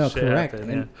bar. No, Shit correct.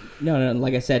 happened, And no,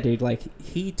 like I said, dude, like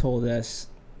he told us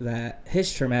that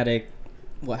his traumatic,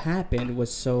 what happened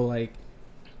was so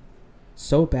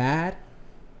bad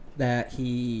that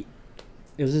it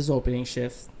was his opening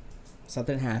shift.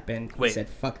 Something happened. Wait. He said,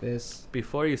 "Fuck this."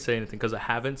 Before you say anything, because I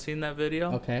haven't seen that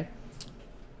video. Okay.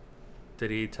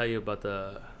 Did he tell you about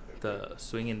the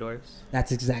swinging doors?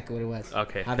 That's exactly what it was.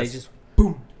 Okay. How they just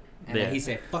boom. And Yeah. then he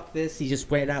said, "Fuck this." He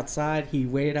just waited outside. He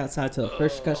waited outside till the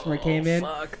first customer came in.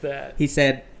 Fuck that. He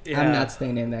said, Yeah. "I'm not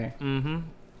staying in there." Mm-hmm.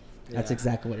 That's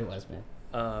exactly what it was,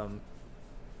 man.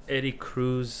 Eddie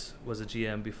Cruz was a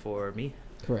GM before me,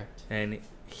 Correct. and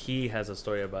he has a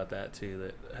story about that too.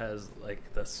 That has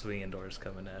like the swinging doors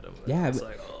coming at him. Yeah, it's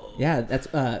like, oh. Yeah, that's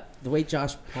the way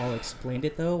Josh Paul explained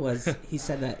it though was he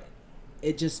said that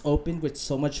it just opened with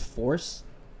so much force.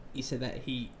 He said that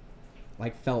he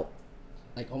like felt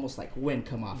like almost like wind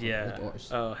come off of the doors.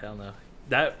 Oh hell no,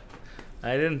 that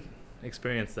I didn't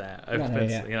experience that. I've been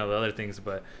the other things,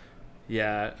 but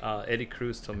yeah, Eddie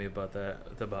Cruz told me about that,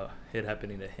 about it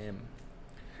happening to him,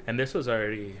 and this was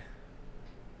already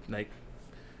like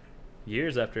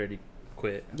years after Eddie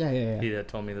quit. Yeah. He had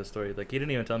told me the story. Like, he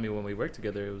didn't even tell me when we worked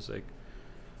together. It was like,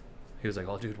 he was like,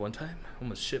 "Oh, dude, one time I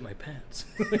almost shit my pants."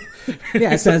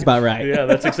 Yeah, it sounds about right. Yeah,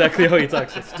 that's exactly how he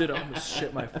talks. Like, dude, I almost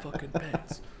shit my fucking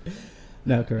pants.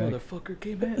 No, correct. Motherfucker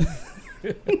came in.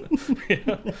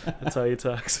 Yeah, that's how he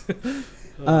talks.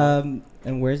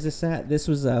 And where's this at? This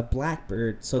was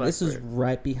Blackbird. So this is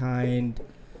right behind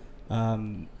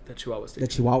the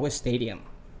Chihuahua Stadium.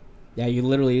 Yeah, you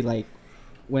literally like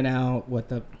went out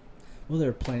there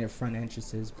were plenty of front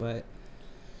entrances, but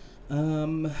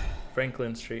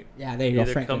Franklin Street. Yeah, there you go.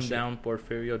 Franklin Either come Street. down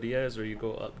Porfirio Diaz or you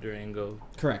go up Durango.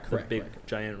 Correct. Big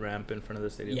giant ramp in front of the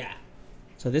stadium. Yeah.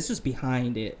 So this is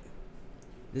behind it.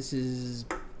 This is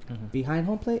behind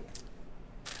home plate.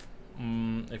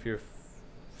 If you're.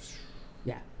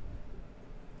 Yeah.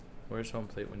 Where's home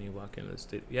plate when you walk into the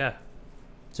stadium? Yeah.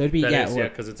 So it'd be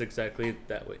because it's exactly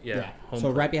that way. Yeah. So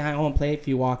plate. right behind home plate, if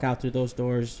you walk out through those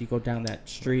doors, you go down that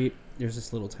street. There's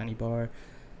this little tiny bar,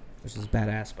 which is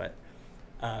badass. But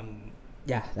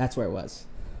yeah, that's where it was.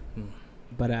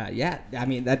 But yeah, I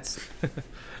mean that's.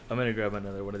 I'm gonna grab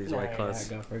another one of these White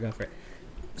Claws. Yeah, go for it.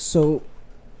 So,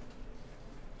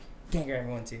 can I grab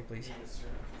one too, please?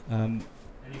 Any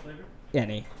flavor? Yeah,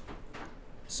 any.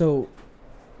 So,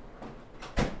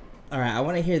 all right, I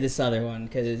want to hear this other one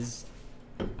because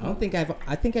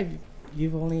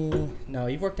you've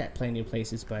worked at plenty of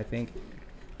places, but I think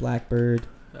Blackbird.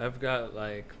 I've got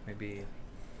like maybe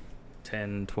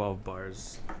 10, 12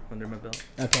 bars under my belt.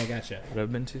 Okay, gotcha. That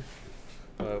I've been to.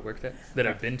 Worked at? That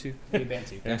I've been to. You've been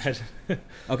to. Gotcha.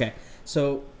 Okay,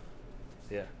 so.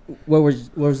 Yeah. Where was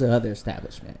the other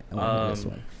establishment? I want to hear this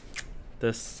one.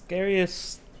 The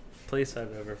scariest place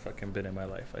I've ever fucking been in my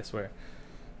life, I swear.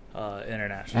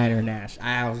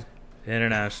 International.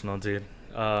 International, dude.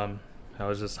 I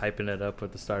was just hyping it up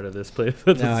at the start of this place.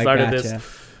 The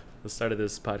start of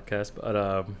this podcast.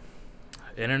 But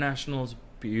International's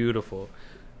beautiful.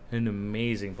 An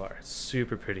amazing bar.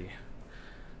 Super pretty.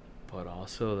 But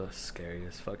also the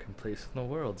scariest fucking place in the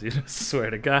world, dude. I swear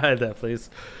to God, that place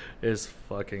is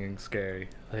fucking scary.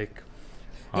 Like,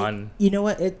 you know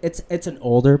what? It's an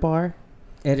older bar.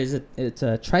 It's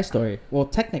a tri-story. Well,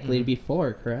 technically, it'd be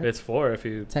 4, correct? It's 4 if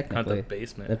you count technically the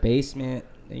basement. The basement.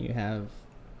 Then you have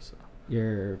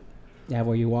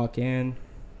where you walk in.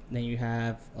 Then you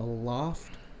have a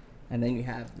loft, and then you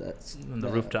have the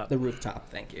rooftop. The rooftop.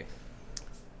 Thank you.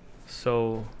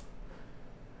 So.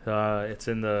 It's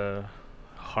in the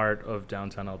heart of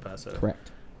downtown El Paso.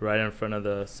 Correct. Right in front of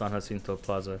the San Jacinto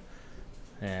Plaza.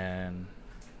 And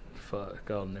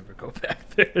fuck, I'll never go back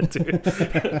there, dude.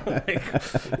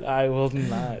 Like, I will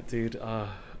not, dude. All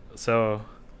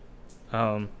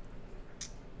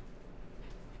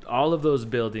of those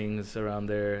buildings around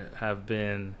there have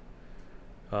been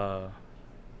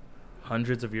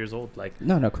hundreds of years old. Like,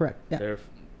 no, correct. Yeah.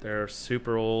 They're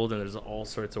super old, and there's all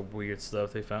sorts of weird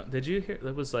stuff they found. Did you hear?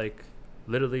 That was like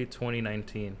literally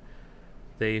 2019.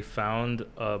 They found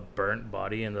a burnt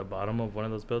body in the bottom of one of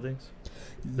those buildings.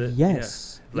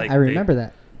 Yes. Yeah. Like I remember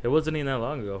that. It wasn't even that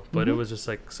long ago, but it was just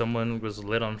like someone was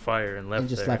lit on fire and left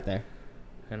there.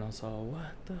 And I was all,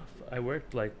 what the I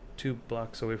worked like 2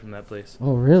 blocks away from that place.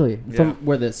 Oh, really? Yeah. From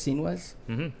where the scene was?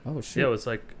 Mm-hmm. Oh, shit. Yeah, it was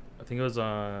like, I think it was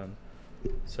on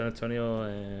San Antonio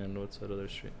and what's that other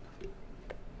street?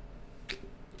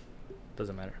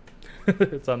 Doesn't matter.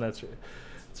 It's on that street.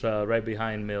 It's right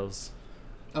behind Mills.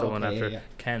 The one okay, after yeah.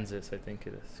 Kansas, I think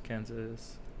it is.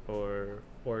 Kansas or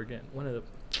Oregon. One of the.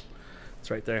 It's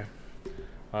right there.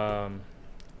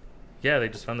 Yeah, they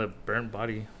just found the burnt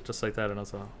body just like that, and I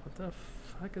was like, "What the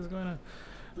fuck is going on?"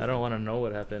 I don't want to know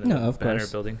what happened in the Banner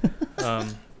building.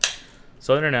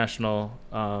 So International,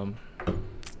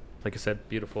 like I said,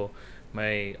 beautiful.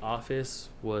 My office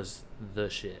was the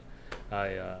shit.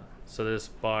 So this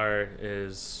bar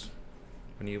is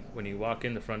when you walk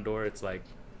in the front door, it's like,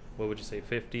 what would you say,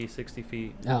 50, 60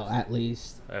 feet? Oh, at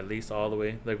least All the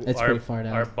way. Like it's pretty far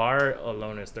down. Our bar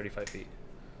alone is 35 feet.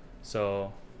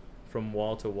 So from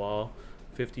wall to wall,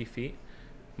 50 feet.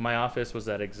 My office was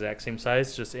that exact same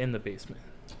size, just in the basement.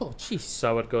 Oh, jeez. So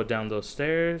I would go down those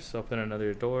stairs, open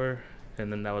another door,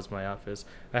 and then that was my office.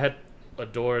 I had a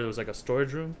door that was like a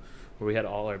storage room where we had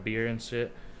all our beer and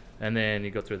shit. And then you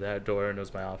go through that door, and it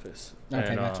was my office.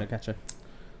 Okay, and, gotcha.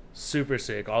 Super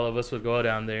sick. All of us would go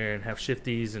down there and have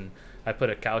shifties, and I put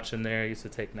a couch in there. I used to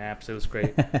take naps. It was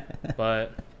great.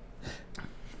 But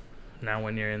now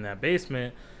when you're in that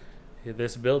basement,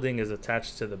 this building is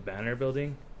attached to the Banner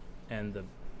building, and the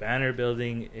Banner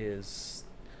building is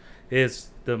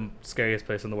the scariest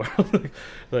place in the world.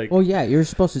 Like, well, yeah, you were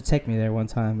supposed to take me there one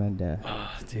time, and dude.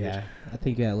 yeah, I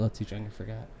think you got a little too drunk and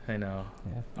forgot. I know.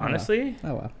 Yeah. Honestly,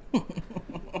 oh well.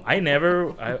 I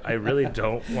really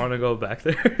don't want to go back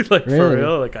there. Like, really? for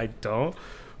real, like I don't.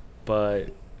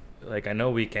 But like I know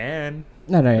we can.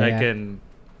 No,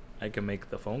 I can make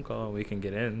the phone call and we can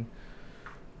get in.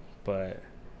 But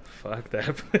fuck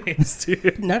that place,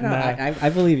 dude. No, I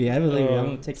believe you. I believe you. I'm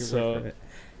gonna take your word for it.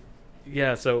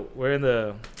 Yeah, so we're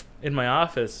in my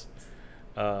office.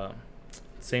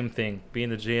 Same thing. Being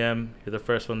the GM, you're the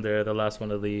first one there, the last one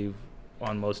to leave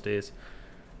on most days.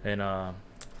 And I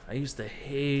used to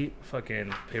hate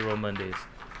fucking payroll Mondays.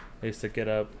 I used to get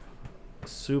up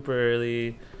super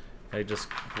early. I just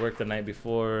work the night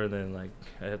before, and then like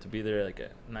I have to be there like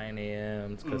at 9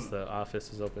 a.m. because the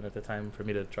office is open at the time for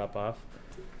me to drop off.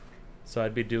 So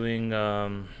I'd be doing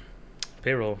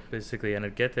payroll basically, and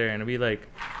I'd get there and it'd be like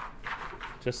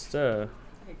just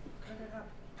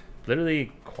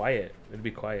literally quiet. It'd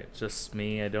be quiet, just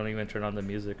me. I don't even turn on the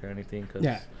music or anything because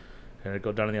I'd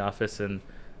go down to the office, and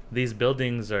these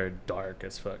buildings are dark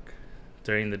as fuck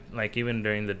even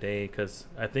during the day, because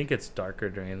I think it's darker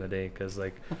during the day because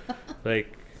like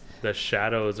the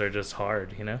shadows are just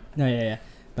hard, you know. No, yeah.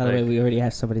 By the way, we already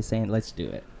have somebody saying, "Let's do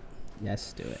it."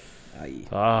 Yes, do it.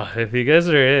 If you guys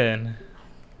are in,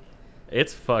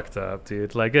 it's fucked up,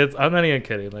 dude. Like I'm not even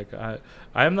kidding. Like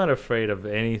I'm not afraid of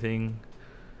anything.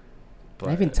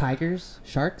 Not even tigers,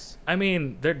 sharks. I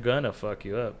mean, they're gonna fuck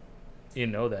you up. You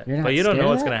know that, but you don't know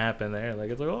what's gonna happen there. Like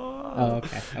it's like,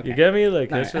 okay. You get me? Like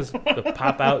it's just the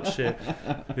pop out shit.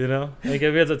 You know, like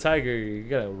if it's a tiger, you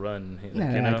gotta run. You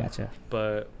know? I gotcha.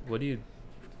 But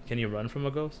can you run from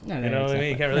a ghost? No, you know what I mean?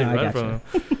 You can't really run from them.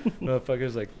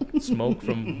 Motherfuckers like smoke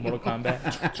from Mortal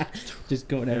Kombat. Just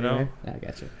going everywhere. I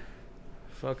gotcha.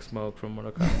 Fuck smoke from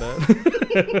Mortal Kombat.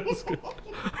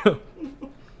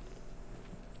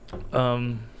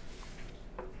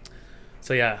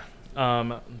 So yeah,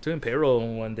 I'm doing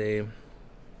payroll one day,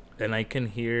 and I can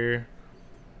hear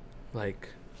like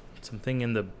something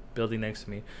in the building next to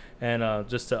me. And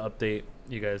just to update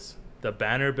you guys, the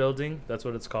Banner building, that's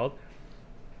what it's called.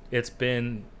 It's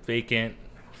been vacant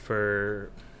for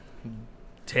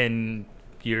 10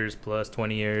 years plus,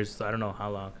 20 years. I don't know how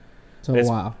long. So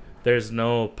wow. There's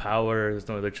no power. There's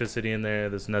no electricity in there.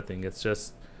 There's nothing. It's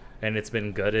just, and it's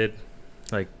been gutted.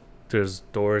 Like there's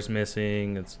doors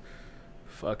missing. It's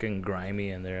fucking grimy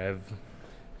in there.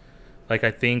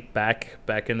 I think back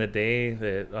in the day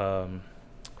that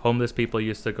homeless people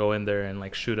used to go in there and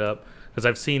like shoot up, because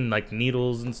I've seen like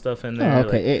needles and stuff in there. Oh,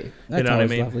 okay. Like, you know what I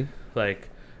mean? Lovely. Like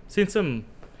seen some,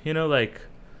 like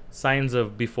signs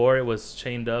of before it was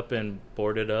chained up and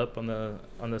boarded up on the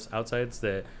outsides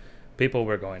that people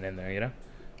were going in there,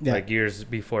 like years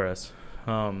before us.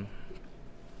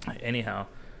 Anyhow,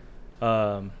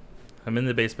 I'm in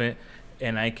the basement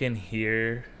and I can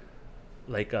hear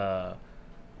like not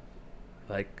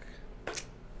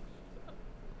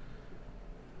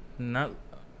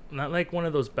like one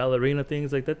of those ballerina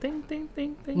things, like the ding ding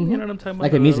ding ding. Mm-hmm. You know what I'm talking about?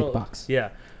 Like a music box.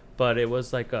 Yeah, but it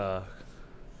was like a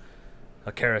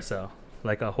carousel,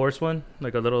 like a horse one,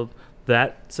 like a little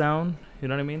that sound. You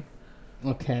know what I mean?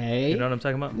 Okay. You know what I'm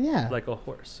talking about? Yeah. Like a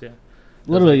horse. Yeah.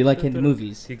 Literally, like in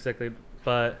movies. Exactly,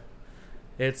 but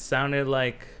it sounded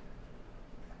like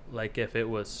if it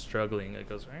was struggling, it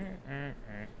goes.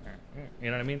 You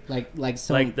know what I mean? Like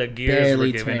the gears were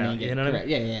giving out. You know what I mean?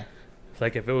 Yeah.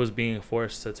 Like if it was being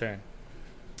forced to turn,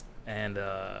 and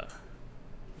I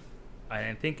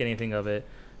didn't think anything of it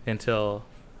until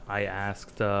I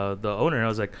asked the owner, I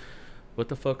was like, what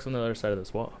the fuck's on the other side of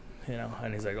this wall? You know,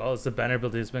 and he's like, oh, it's the banner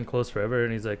building. It's been closed forever.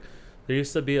 And he's like, there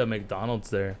used to be a McDonald's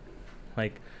there,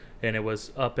 like, and it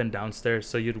was up and downstairs.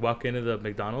 So you'd walk into the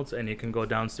McDonald's and you can go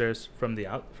downstairs from the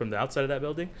outside of that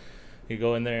building. You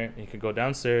go in there, you can go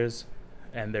downstairs,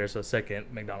 and there's a second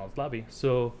McDonald's lobby.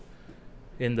 So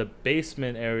in the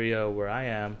basement area where I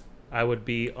am, I would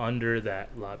be under that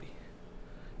lobby.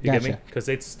 You get me? Because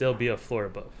they'd still be a floor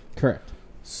above. Correct.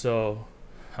 So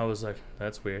I was like,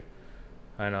 that's weird.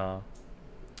 And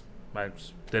I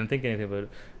just didn't think anything of it.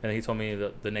 And he told me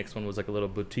that the next one was like a little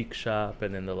boutique shop,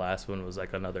 and then the last one was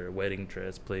like another wedding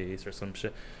dress place or some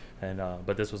shit. And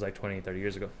but this was like 20, 30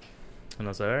 years ago. And I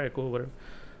was like, all right, cool, whatever.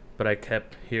 But I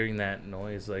kept hearing that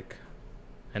noise, like,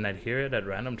 and I'd hear it at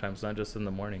random times, not just in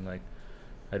the morning. Like,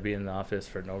 I'd be in the office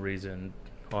for no reason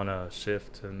on a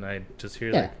shift, and I'd just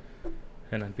hear like,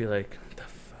 and I'd be like, what the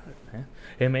fuck, man?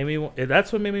 It made me.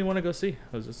 That's what made me want to go see.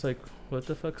 I was just like, what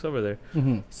the fuck's over there?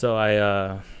 Mm-hmm. So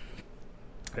I.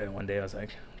 And one day I was like,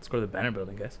 let's go to the banner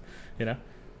building, guys. You know?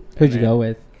 Who'd you go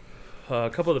with? A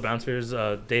couple of the bouncers,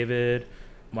 David,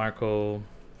 Marco.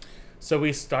 So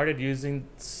we started using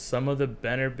some of the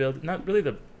banner building, not really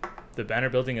the banner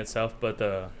building itself,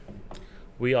 but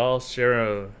we all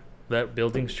share that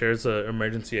building shares a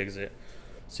emergency exit.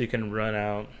 So you can run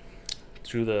out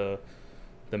through the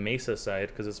Mesa side,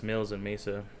 because it's Mills and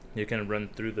Mesa. You can run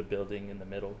through the building in the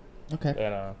middle. Okay.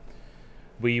 And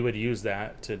we would use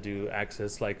that to do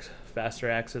access, like faster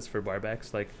access for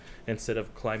barbacks. Like, instead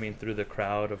of climbing through the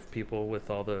crowd of people with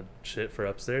all the shit for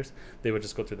upstairs, they would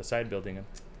just go through the side building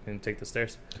and take the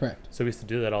stairs. Correct. So we used to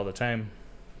do that all the time.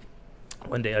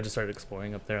 One day I just started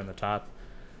exploring up there on the top.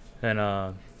 And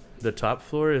the top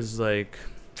floor is like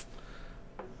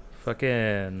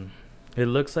fucking, it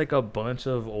looks like a bunch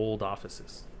of old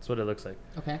offices. That's what it looks like.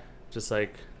 Okay. Just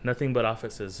like nothing but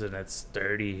offices, and it's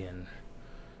dirty and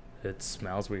it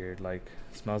smells weird. Like,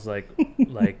 it smells like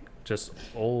like just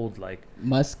old, like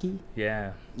musky.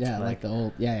 Yeah. Like the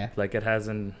old. Yeah. Like it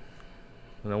hasn't.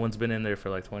 No one's been in there for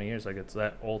like 20 years. Like, it's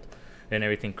that old, and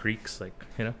everything creaks. Like,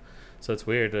 you know, so it's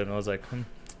weird. And I was like,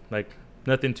 like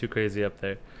nothing too crazy up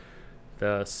there.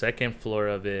 The second floor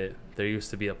of it, there used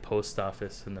to be a post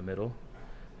office in the middle,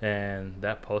 and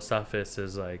that post office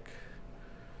is like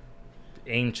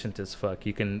ancient as fuck.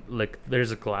 You can, like, there's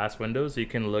a glass windows, you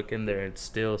can look in there and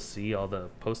still see all the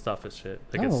post office shit.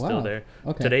 Like, it's still there.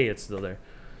 Okay. Today it's still there.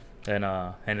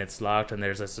 And it's locked, and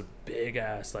there's this big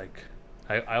ass, like,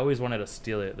 I always wanted to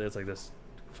steal it. There's like this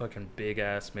fucking big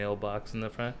ass mailbox in the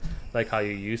front, like how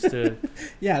you used to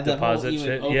deposit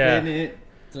shit. Open it,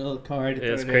 throw the card.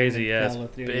 It's crazy. Yeah,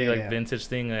 it's big, like vintage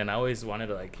thing, and I always wanted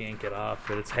to like yank it off,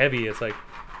 but it's heavy. It's like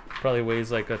probably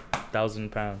weighs like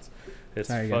 1,000 pounds. It's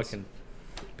fucking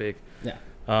big.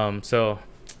 Yeah. So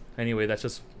anyway, that's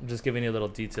just giving you little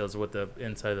details of what the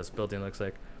inside of this building looks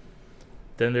like.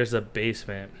 Then there's a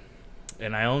basement,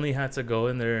 and I only had to go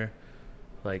in there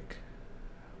like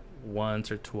once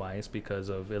or twice because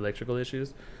of electrical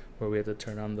issues, where we had to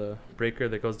turn on the breaker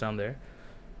that goes down there.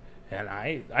 And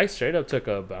I straight up took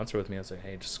a bouncer with me. I was like,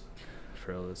 hey, just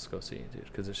for real, let's go see, dude,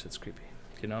 because this shit's creepy,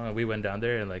 you know. And we went down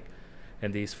there, and like,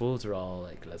 and these fools were all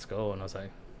like, let's go. And I was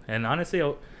like, and honestly,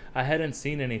 I hadn't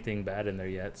seen anything bad in there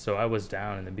yet, so I was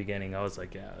down in the beginning. I was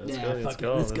like, yeah, let's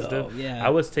go. Yeah, I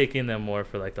was taking them more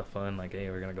for like the fun, like, hey,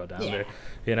 we're gonna go down there,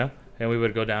 you know. And we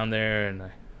would go down there,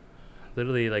 and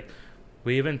literally, like,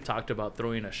 we even talked about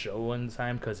throwing a show one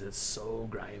time because it's so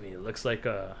grimy. It looks like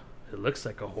a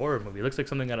horror movie. It looks like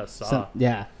something out of Saw.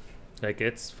 Like,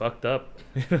 it's fucked up.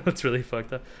 It's really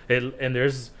fucked up. And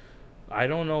there's, I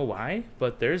don't know why,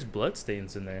 but there's blood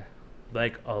stains in there,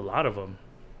 like a lot of them,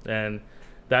 and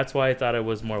that's why I thought it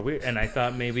was more weird. And I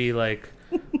thought maybe, like,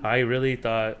 I really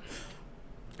thought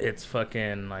it's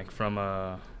fucking like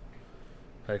from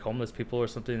like homeless people or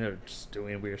something. They're just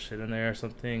doing weird shit in there or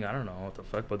something. I don't know what the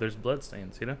fuck, but there's blood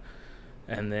stains, you know.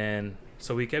 And then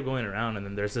so we kept going around, and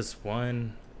then there's this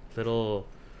one little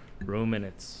room, and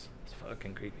it's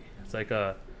fucking creepy. It's like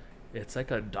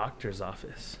a doctor's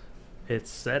office. It's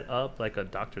set up like a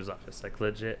doctor's office, like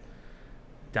legit,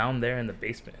 down there in the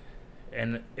basement.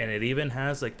 And it even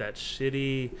has like that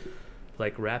shitty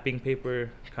like wrapping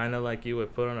paper, kind of like you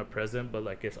would put on a present, but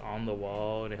like it's on the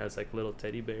wall, and it has like little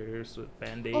teddy bears with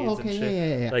band-aids and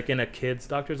shit. Yeah. Like in a kid's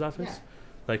doctor's office,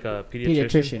 like a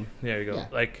pediatrician. There you go. Yeah.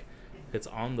 Like, it's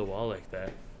on the wall like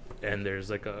that, and there was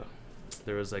like a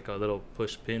little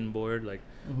push pin board, like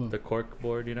the cork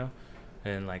board, you know,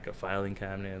 and like a filing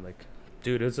cabinet. Like,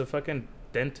 dude, it's a fucking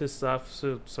dentist's office,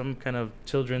 some kind of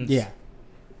children's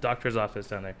doctor's office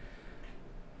down there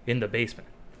in the basement.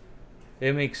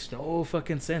 it makes no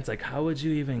fucking sense. Like, how would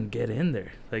you even get in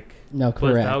there? Like, no,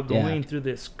 correct. Without going through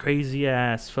this crazy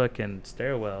ass fucking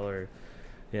stairwell, or,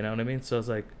 you know what I mean? So it's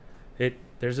like,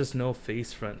 there's just no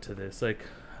face front to this. Like,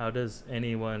 how does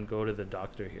anyone go to the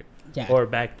doctor here? Yeah. Or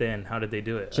back then, how did they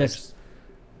do it? Just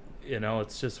you know,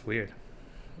 it's just weird.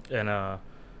 And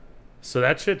so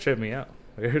that shit tripped me out.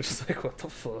 We were just like, what the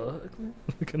fuck?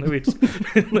 And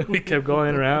then we kept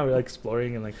going around, we were like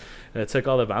exploring, and like, and it took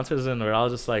all the bouncers, and we're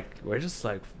just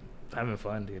like having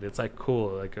fun, dude. It's like cool.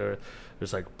 Like,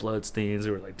 there's like blood stains,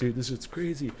 and we're like, dude, this shit's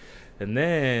crazy. And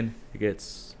then it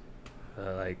gets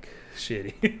like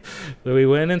shitty. So we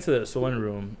went into this one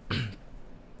room,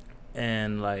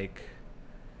 and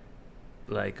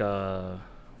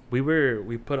we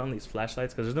put on these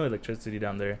flashlights because there's no electricity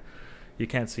down there. You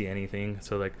can't see anything.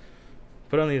 So like,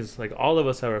 put on these, like, all of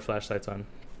us have our flashlights on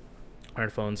our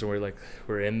phones, and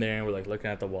we're in there, and we're like looking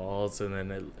at the walls, and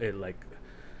then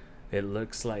it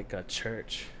looks like a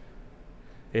church.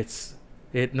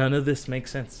 None of this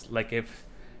makes sense. Like, if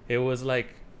it was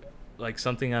like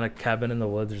something on a cabin in the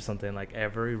woods or something, like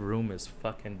every room is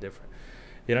fucking different.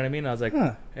 You know what I mean? I was like,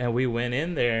 and we went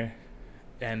in there,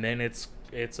 and then it's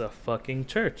a fucking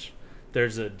church.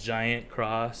 There's a giant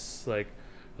cross, like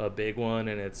a big one,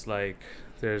 and it's like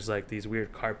there's like these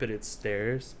weird carpeted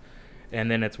stairs, and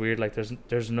then it's weird, like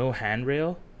there's no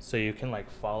handrail, so you can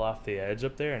like fall off the edge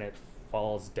up there, and it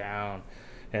falls down.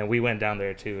 And we went down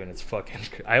there too, and it's fucking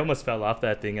I almost fell off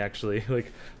that thing, actually,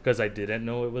 like, because I didn't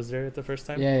know it was there at the first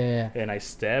time. Yeah. And I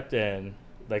stepped, and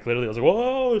like literally I was like,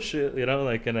 whoa, shit, you know,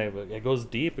 like, and it goes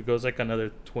deep. It goes like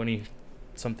another 20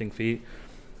 something feet.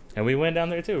 And we went down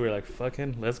there too. We were like,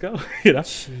 fucking, let's go, you know?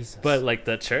 Jesus. But like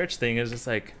the church thing is just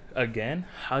like, again,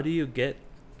 how do you get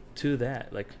to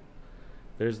that? Like,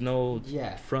 there's no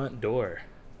front door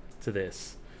to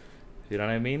this. You know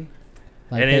what I mean?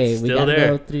 Like, and hey, it's we still gotta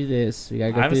there. go through this. We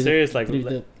gotta go I'm through serious.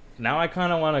 the, now I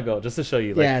kind of want to go just to show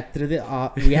you. Like, through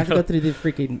the. We have to go through the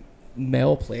freaking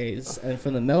mail place, and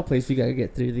from the mail place, we gotta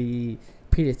get through the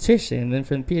pediatrician. And then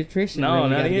from the pediatrician, no,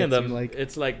 not even like,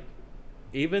 it's like,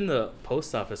 even the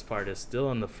post office part is still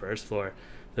on the first floor.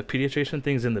 The pediatrician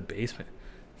thing's in the basement,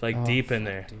 like deep in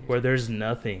there, dude, where there's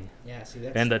nothing. Yeah, see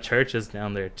that. And the church is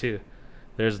down there too.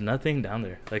 There's nothing down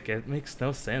there. Like, it makes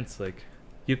no sense. Like,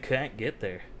 you can't get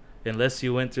there unless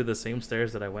you went through the same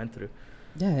stairs that I went through.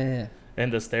 Yeah.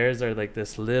 And the stairs are like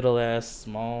this little ass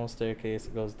small staircase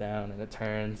that goes down, and it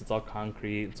turns. It's all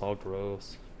concrete. It's all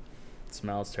gross. It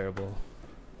smells terrible.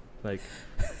 Like,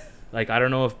 I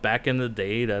don't know if back in the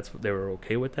day they were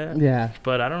okay with that. Yeah.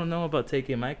 But I don't know about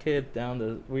taking my kid down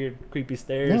the weird, creepy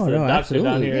stairs. No, the doctor absolutely,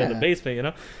 down here in the basement, you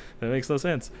know? That makes no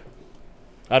sense.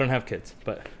 I don't have kids,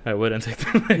 but I wouldn't take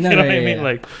them. You know what I mean?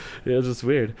 Like, it was just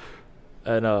weird.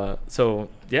 And so,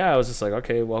 yeah, I was just like,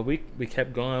 okay, well, we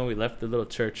kept going. We left the little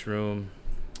church room,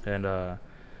 and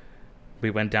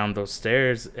we went down those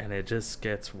stairs, and it just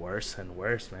gets worse and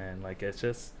worse, man. Like, it's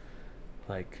just,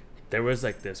 like, there was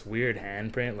like this weird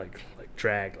handprint, like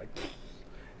drag, like,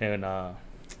 and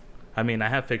I mean, I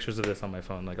have pictures of this on my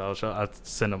phone. Like, I'll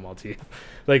send them all to you.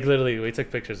 Like, literally, we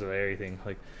took pictures of everything.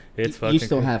 Like, it's fucking. You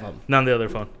still have them? Not on the other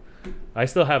phone. I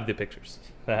still have the pictures.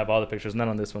 I have all the pictures. Not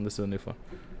on this one. This is a new phone.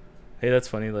 Hey, that's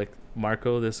funny. Like,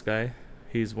 Marco, this guy,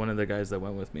 he's one of the guys that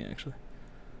went with me, actually.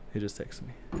 He just texted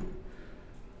me.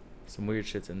 Some weird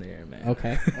shit's in the air, man.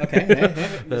 Okay.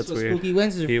 That's weird. Spooky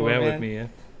Wednesday. He went with me, yeah.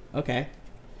 Okay.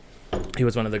 He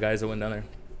was one of the guys that went down there.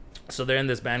 So they're in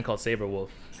this band called Saber Wolf,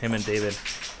 him and David,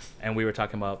 and we were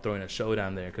talking about throwing a show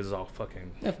down there because it's all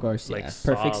fucking, of course, like, yeah,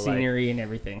 perfect scenery and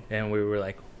everything. And we were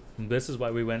like, this is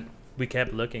why we went. We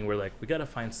kept looking. We're like, we gotta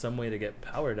find some way to get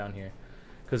power down here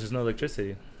because there's no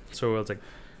electricity. So I was like,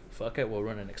 fuck it, we'll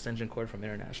run an extension cord from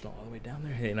International all the way down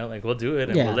there. You know, like, we'll do it,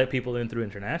 and we'll let people in through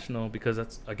International because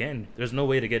that's, again, there's no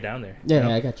way to get down there. Yeah, you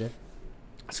know? I got you.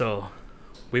 So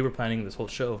we were planning this whole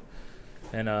show.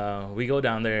 And we go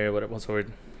down there.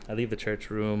 I leave the church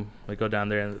room. We go down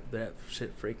there, and that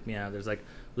shit freaked me out. There's like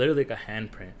literally like a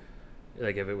handprint,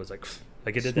 like if it was like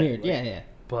it did smeared. that. Like, yeah.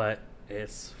 But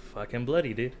it's fucking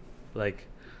bloody, dude. Like,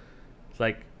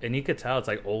 and you could tell it's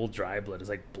like old dry blood. It's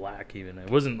like black even. It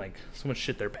wasn't like someone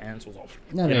shit their pants was all.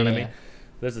 You know what I mean?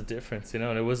 There's a difference, you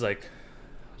know. And it was like,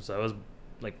 so I was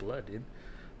like blood, dude.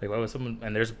 Like, why was someone?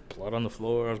 And there's blood on the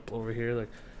floor. I was over here, like.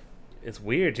 It's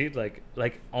weird, dude. Like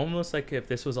almost like if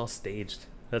this was all staged.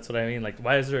 That's what I mean. Like,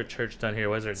 why is there a church down here?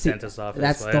 Why is there a dentist's office?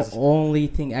 That's the only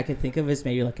thing I can think of is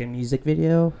maybe like a music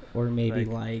video, or maybe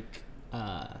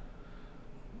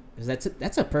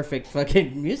that's a perfect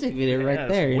fucking music video right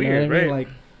there. You weird, know what I mean? Right? Like,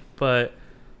 but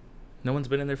no one's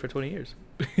been in there for 20 years.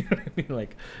 You know what I mean?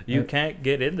 Like, you can't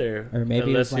get in there or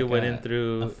maybe unless like you went in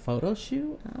through a photo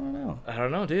shoot. I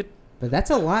don't know, dude. But that's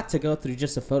a lot to go through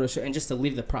just a photo shoot and just to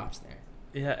leave the props there.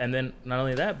 Yeah, and then not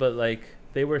only that, but like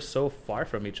they were so far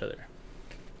from each other.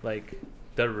 Like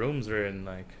the rooms were in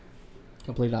like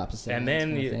complete opposite. And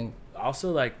then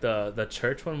also like the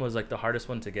church one was like the hardest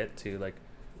one to get to. Like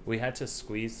we had to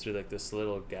squeeze through like this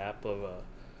little gap of a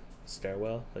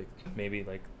stairwell, like maybe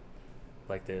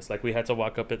like this. Like we had to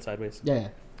walk up it sideways. Yeah.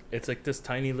 It's like this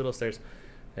tiny little stairs,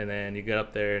 and then you get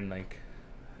up there and like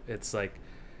it's like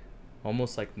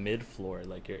almost like mid floor,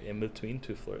 like you're in between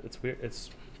two floors. It's weird.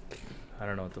 I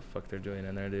don't know what the fuck they're doing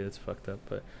in there, dude. It's fucked up,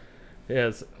 but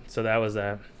yeah. So that was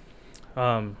that.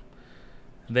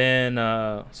 Then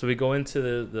so we go into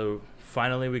the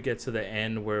finally we get to the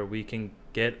end where we can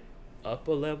get up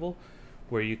a level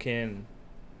where you can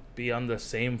be on the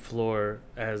same floor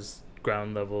as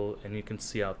ground level and you can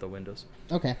see out the windows.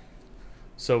 Okay.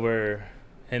 So we're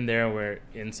in there. We're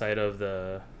inside of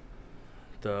the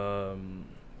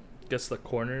guess the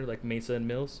corner, like Mesa and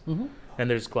Mills. Mm-hmm. And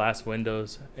there's glass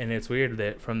windows, and it's weird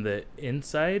that from the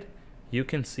inside you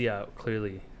can see out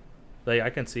clearly. Like I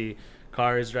can see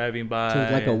cars driving by. So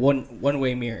it's like a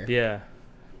one-way mirror. Yeah,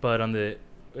 but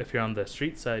if you're on the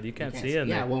street side, you can't see in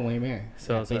there. Yeah, one-way mirror.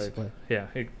 So yeah, it's basically.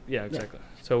 Like, yeah, exactly.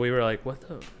 Yeah. So we were like, what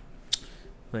the?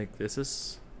 Like this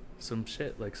is some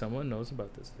shit. Like someone knows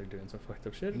about this. They're doing some fucked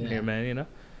up shit in here, man. You know.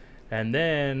 And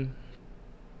then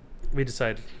we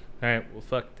decide, all right, well,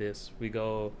 fuck this. We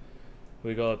go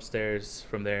upstairs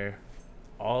from there.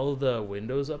 All the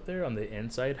windows up there on the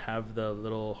inside have the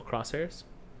little crosshairs.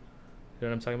 You know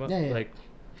what I'm talking about? Yeah. Like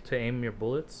to aim your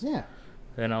bullets. Yeah.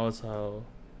 And I was like,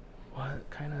 what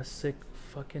kind of sick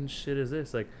fucking shit is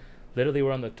this? Like, literally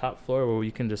we're on the top floor where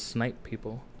you can just snipe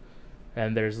people.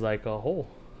 And there's like a hole,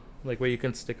 like where you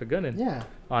can stick a gun in. Yeah.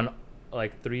 On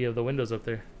like 3 of the windows up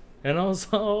there. And I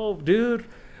was like, oh, dude.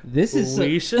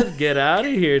 We should get out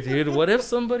of here, dude. What if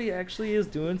somebody actually is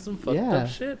doing some fucked up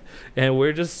shit and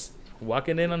we're just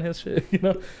walking in on his shit, you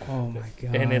know? Oh my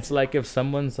god. And it's like if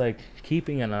someone's like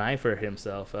keeping an eye for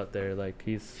himself out there, like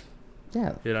he's, you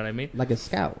know what I mean? Like a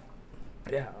scout.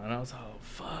 Yeah. And I was like, oh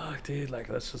fuck, dude. Like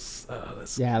let's just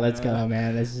let's go,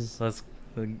 man.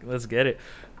 let's get it.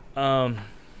 Well,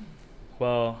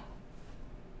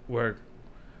 we're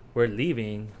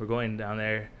leaving. We're going down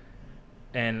there.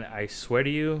 And I swear to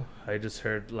you, I just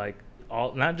heard like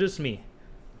not just me,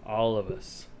 all of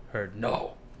us heard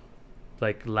no,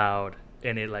 like loud,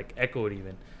 and it like echoed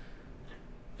even.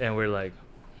 And we're like,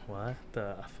 what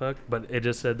the fuck? But it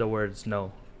just said the words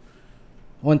no.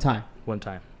 One time,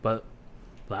 but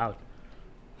loud,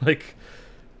 like,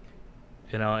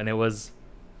 you know, and it was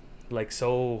like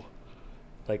so,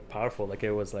 like powerful. Like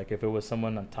it was like if it was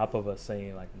someone on top of us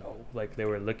saying like no, like they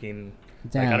were looking.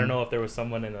 Damn. Like I don't know if there was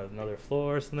someone in another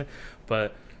floor or something,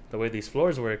 but the way these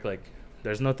floors work, like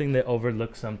there's nothing that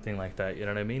overlooks something like that. You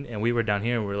know what I mean? And we were down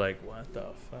here and we're like, what the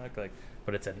fuck? Like,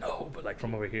 but it said no, but like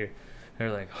from over here. And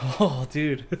we're like, oh,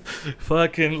 dude,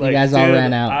 fucking like. You guys all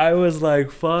ran out. I was like,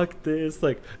 fuck this,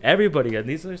 like everybody. And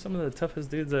these are some of the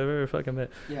toughest dudes I've ever fucking met.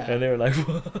 Yeah. And they were like,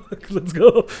 fuck, let's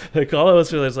go. Like all of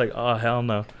us were just like, oh hell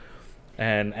no,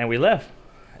 and we left,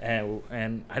 and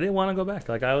I didn't want to go back.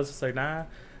 Like I was just like, nah.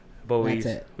 But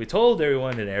we told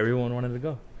everyone, and everyone wanted to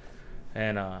go,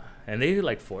 and they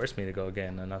like forced me to go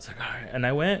again, and I was like, all right, and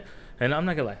I went, and I'm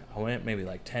not gonna lie, I went maybe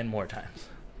like 10 more times,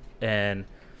 and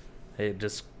it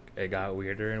got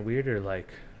weirder and weirder.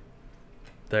 Like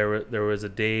there was a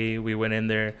day we went in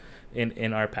there,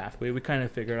 in our pathway, we kind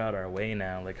of figured out our way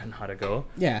now, like on how to go.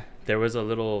 Yeah. There was a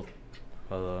little,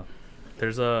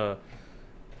 it's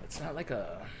not like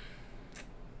a,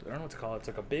 I don't know what to call it. It's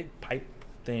like a big pipe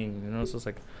thing, you know. So it's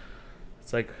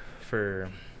like for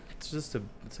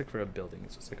a building.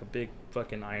 It's just like a big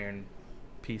fucking iron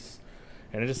piece,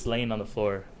 and it's just laying on the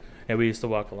floor. And we used to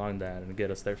walk along that and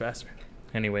get us there faster.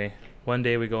 Anyway, one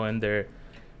day we go in there,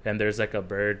 and there's like a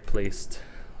bird placed,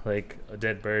 like a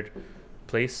dead bird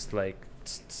placed, like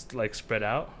spread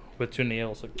out with 2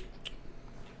 nails,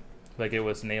 like it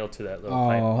was nailed to that little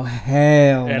pipe. Oh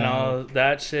hell! And no.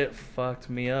 That shit fucked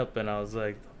me up, and I was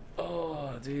like,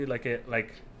 oh, dude,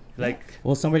 like.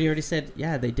 Well, somebody already said,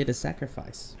 yeah, they did a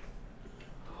sacrifice.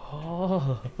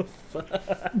 Oh, fuck.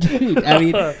 Dude, I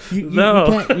mean, you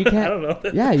can't. I don't know.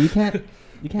 Yeah, you can't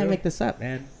make this up,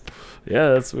 man. Yeah,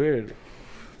 that's weird.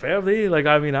 Probably, like,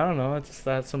 I mean, I don't know. It's just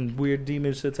that some weird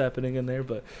demon shit's happening in there,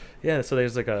 but yeah. So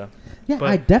there's like a. Yeah,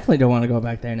 I definitely don't want to go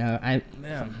back there now.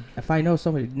 Yeah. If I know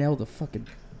somebody nailed a fucking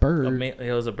bird.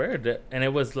 It was a bird, and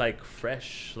it was like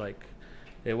fresh, like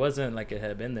it wasn't like it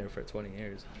had been there for 20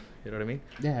 years. You know what I mean?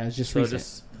 Yeah, it was just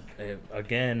recent.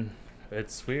 again,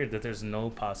 it's weird that there's no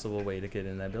possible way to get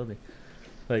in that building.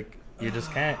 Like, you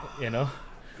just can't, you know?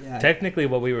 Yeah. Technically,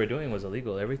 what we were doing was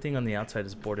illegal. Everything on the outside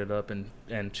is boarded up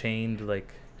and chained.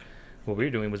 Like, what we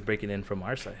were doing was breaking in from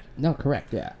our side. No,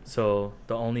 correct, yeah. So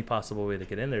the only possible way to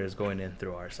get in there is going in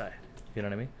through our side. You know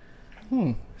what I mean?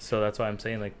 So that's why I'm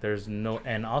saying, like, there's no...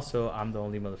 And also, I'm the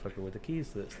only motherfucker with the keys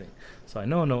to this thing. So I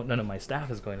know none of my staff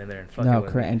is going in there and fucking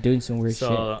with me. And doing some weird shit.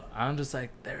 So I'm just like,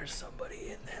 there's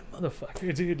somebody in that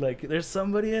motherfucker, dude. Like, there's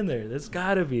somebody in there. There's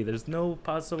gotta be. There's no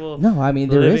possible... No, I mean,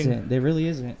 there isn't. There really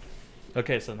isn't.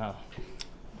 Okay, so now,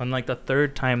 on, like, the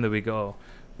third time that we go,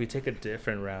 we take a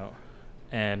different route,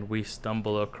 and we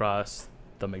stumble across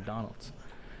the McDonald's.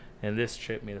 And this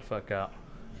tripped me the fuck out.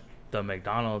 The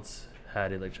McDonald's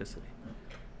had electricity.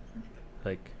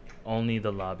 Like, only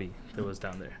the lobby that was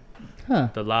down there. Huh.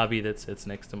 The lobby that sits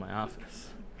next to my office.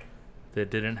 That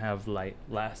didn't have light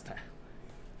last time.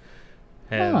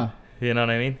 And, you know what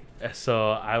I mean?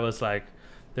 So I was like,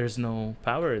 there's no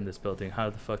power in this building. How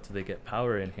the fuck do they get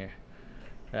power in here?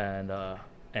 And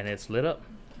it's lit up.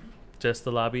 Just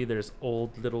the lobby. There's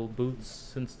old little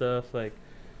booths and stuff. Like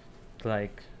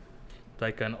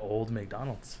an old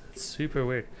McDonald's. It's super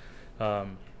weird.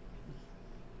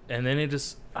 And then it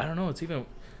just, I don't know,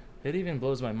 it even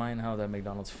blows my mind how that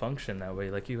McDonald's functioned that way.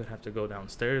 Like, you would have to go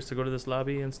downstairs to go to this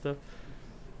lobby and stuff.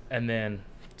 And then,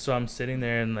 so I'm sitting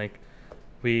there, and, like,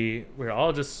 we're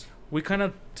all just, we kind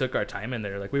of took our time in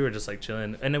there. Like, we were just, like,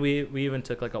 chilling. And then we even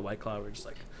took, like, a White Claw. We're just,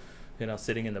 like, you know,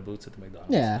 sitting in the booths at the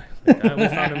McDonald's. Yeah. Like, we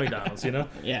found a McDonald's, you know?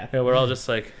 Yeah. And we're all just,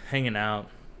 like, hanging out.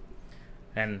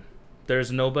 And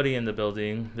there's nobody in the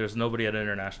building. There's nobody at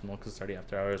International because it's already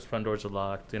after hours. Front doors are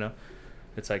locked, you know?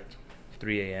 It's like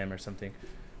 3 a.m. or something.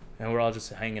 And we're all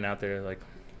just hanging out there, like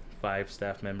 5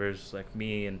 staff members, like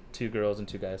me and 2 girls and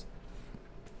 2 guys.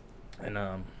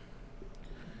 And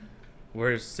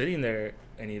we're sitting there,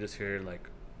 and you just hear, like,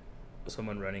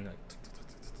 someone running, like,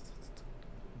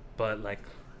 but, like,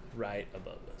 right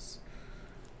above us.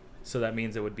 So that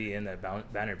means it would be in that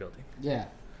banner building. Yeah.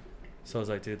 So I was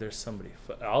like, dude, there's somebody.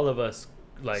 All of us,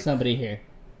 like... Somebody here.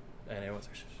 And everyone's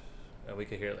like, and we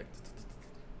could hear, like,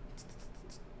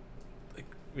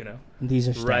 you know, these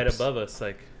are right steps. above us,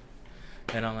 like,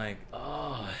 and I'm like,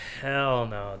 oh, hell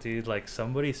no, dude, like,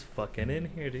 somebody's fucking in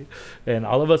here, dude. And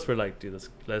all of us were like, dude,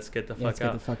 let's get the fuck out.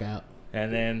 Get the fuck out.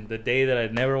 And then the day that I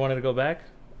never wanted to go back,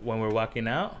 when we're walking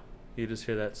out, you just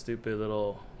hear that stupid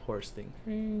little horse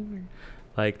thing,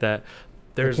 like that.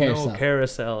 There's no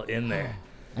carousel in there,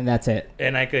 and that's it.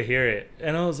 And I could hear it,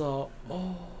 and I was all,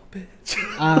 oh, bitch.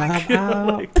 Like,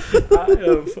 I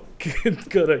am fucking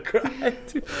gonna cry,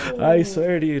 dude. I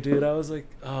swear to you, dude. I was like,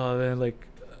 oh man, like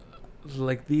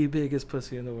the biggest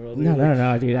pussy in the world. Dude.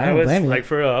 No, dude. I don't blame you. Like,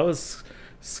 for real, I was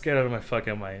scared out of my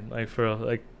fucking mind. Like, for real,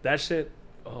 like that shit.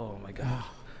 Oh my god,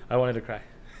 I wanted to cry.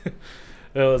 It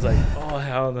was like, oh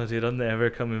hell no, dude. I'm never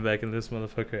coming back in this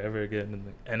motherfucker ever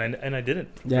again. And I didn't.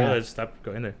 Yeah. I just stopped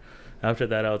going there. After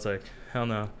that, I was like, hell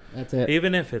no. That's it.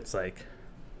 Even if it's like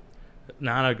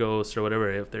not a ghost or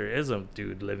whatever, if there is a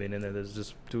dude living in there that's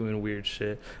just doing weird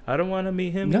shit, I don't want to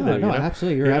meet him either. No,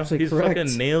 absolutely. You're absolutely correct. He's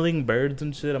fucking nailing birds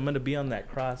and shit. I'm going to be on that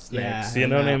cross next. You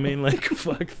know what I mean? Like,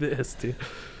 fuck this, dude.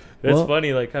 It's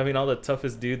funny, like, having all the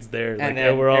toughest dudes there. Like,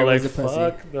 and we're all like,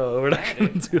 fuck, no, we're not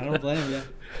going to do that. I don't blame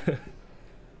you.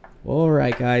 All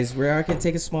right, guys. We are going to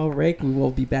take a small break. We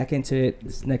will be back into it.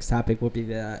 This next topic will be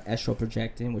the astral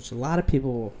projecting, which a lot of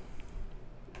people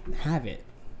have it.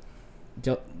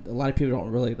 A lot of people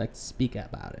don't really like to speak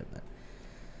about it,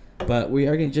 but we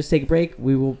are going to just take a break.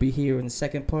 We will be here in the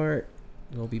second part.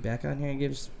 We'll be back on here and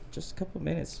give us just a couple of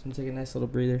minutes and take a nice little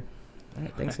breather. All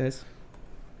right, thanks, guys.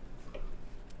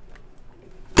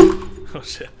 Oh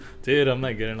shit, dude! I'm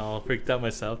like getting all freaked out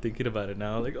myself thinking about it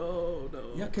now. Like, oh no.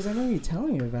 Yeah, because I know you're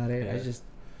telling me about it. Yeah.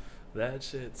 That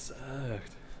shit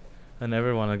sucked. I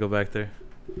never want to go back there.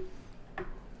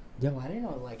 Yo, I didn't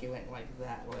know like it went like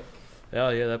that. Like. Oh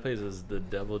yeah, that place is the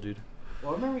devil, dude.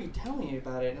 Well, I remember you telling me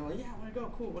about it, and I'm like, yeah, I want to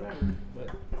go, cool, whatever. But,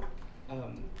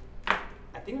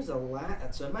 I think it was the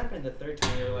last, so it might have been the third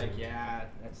time you were like, yeah,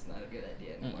 that's not a good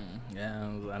idea anymore. Yeah,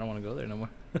 I don't want to go there no more.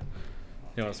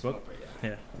 You want to smoke?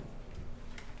 Yeah.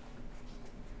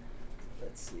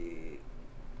 Let's see.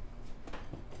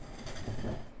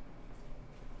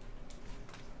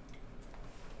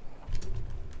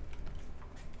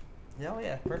 Oh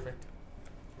yeah, perfect.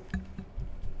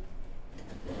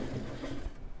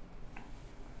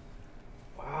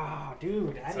 Wow,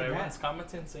 dude, I didn't. Everyone's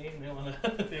commenting saying they want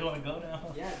to go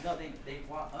now. Yeah, no, they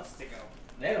want us to go.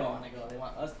 They don't want to go. They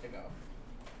want us to go.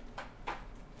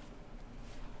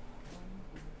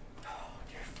 Oh,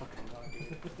 you're fucking wrong,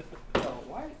 dude. Yo,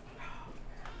 why?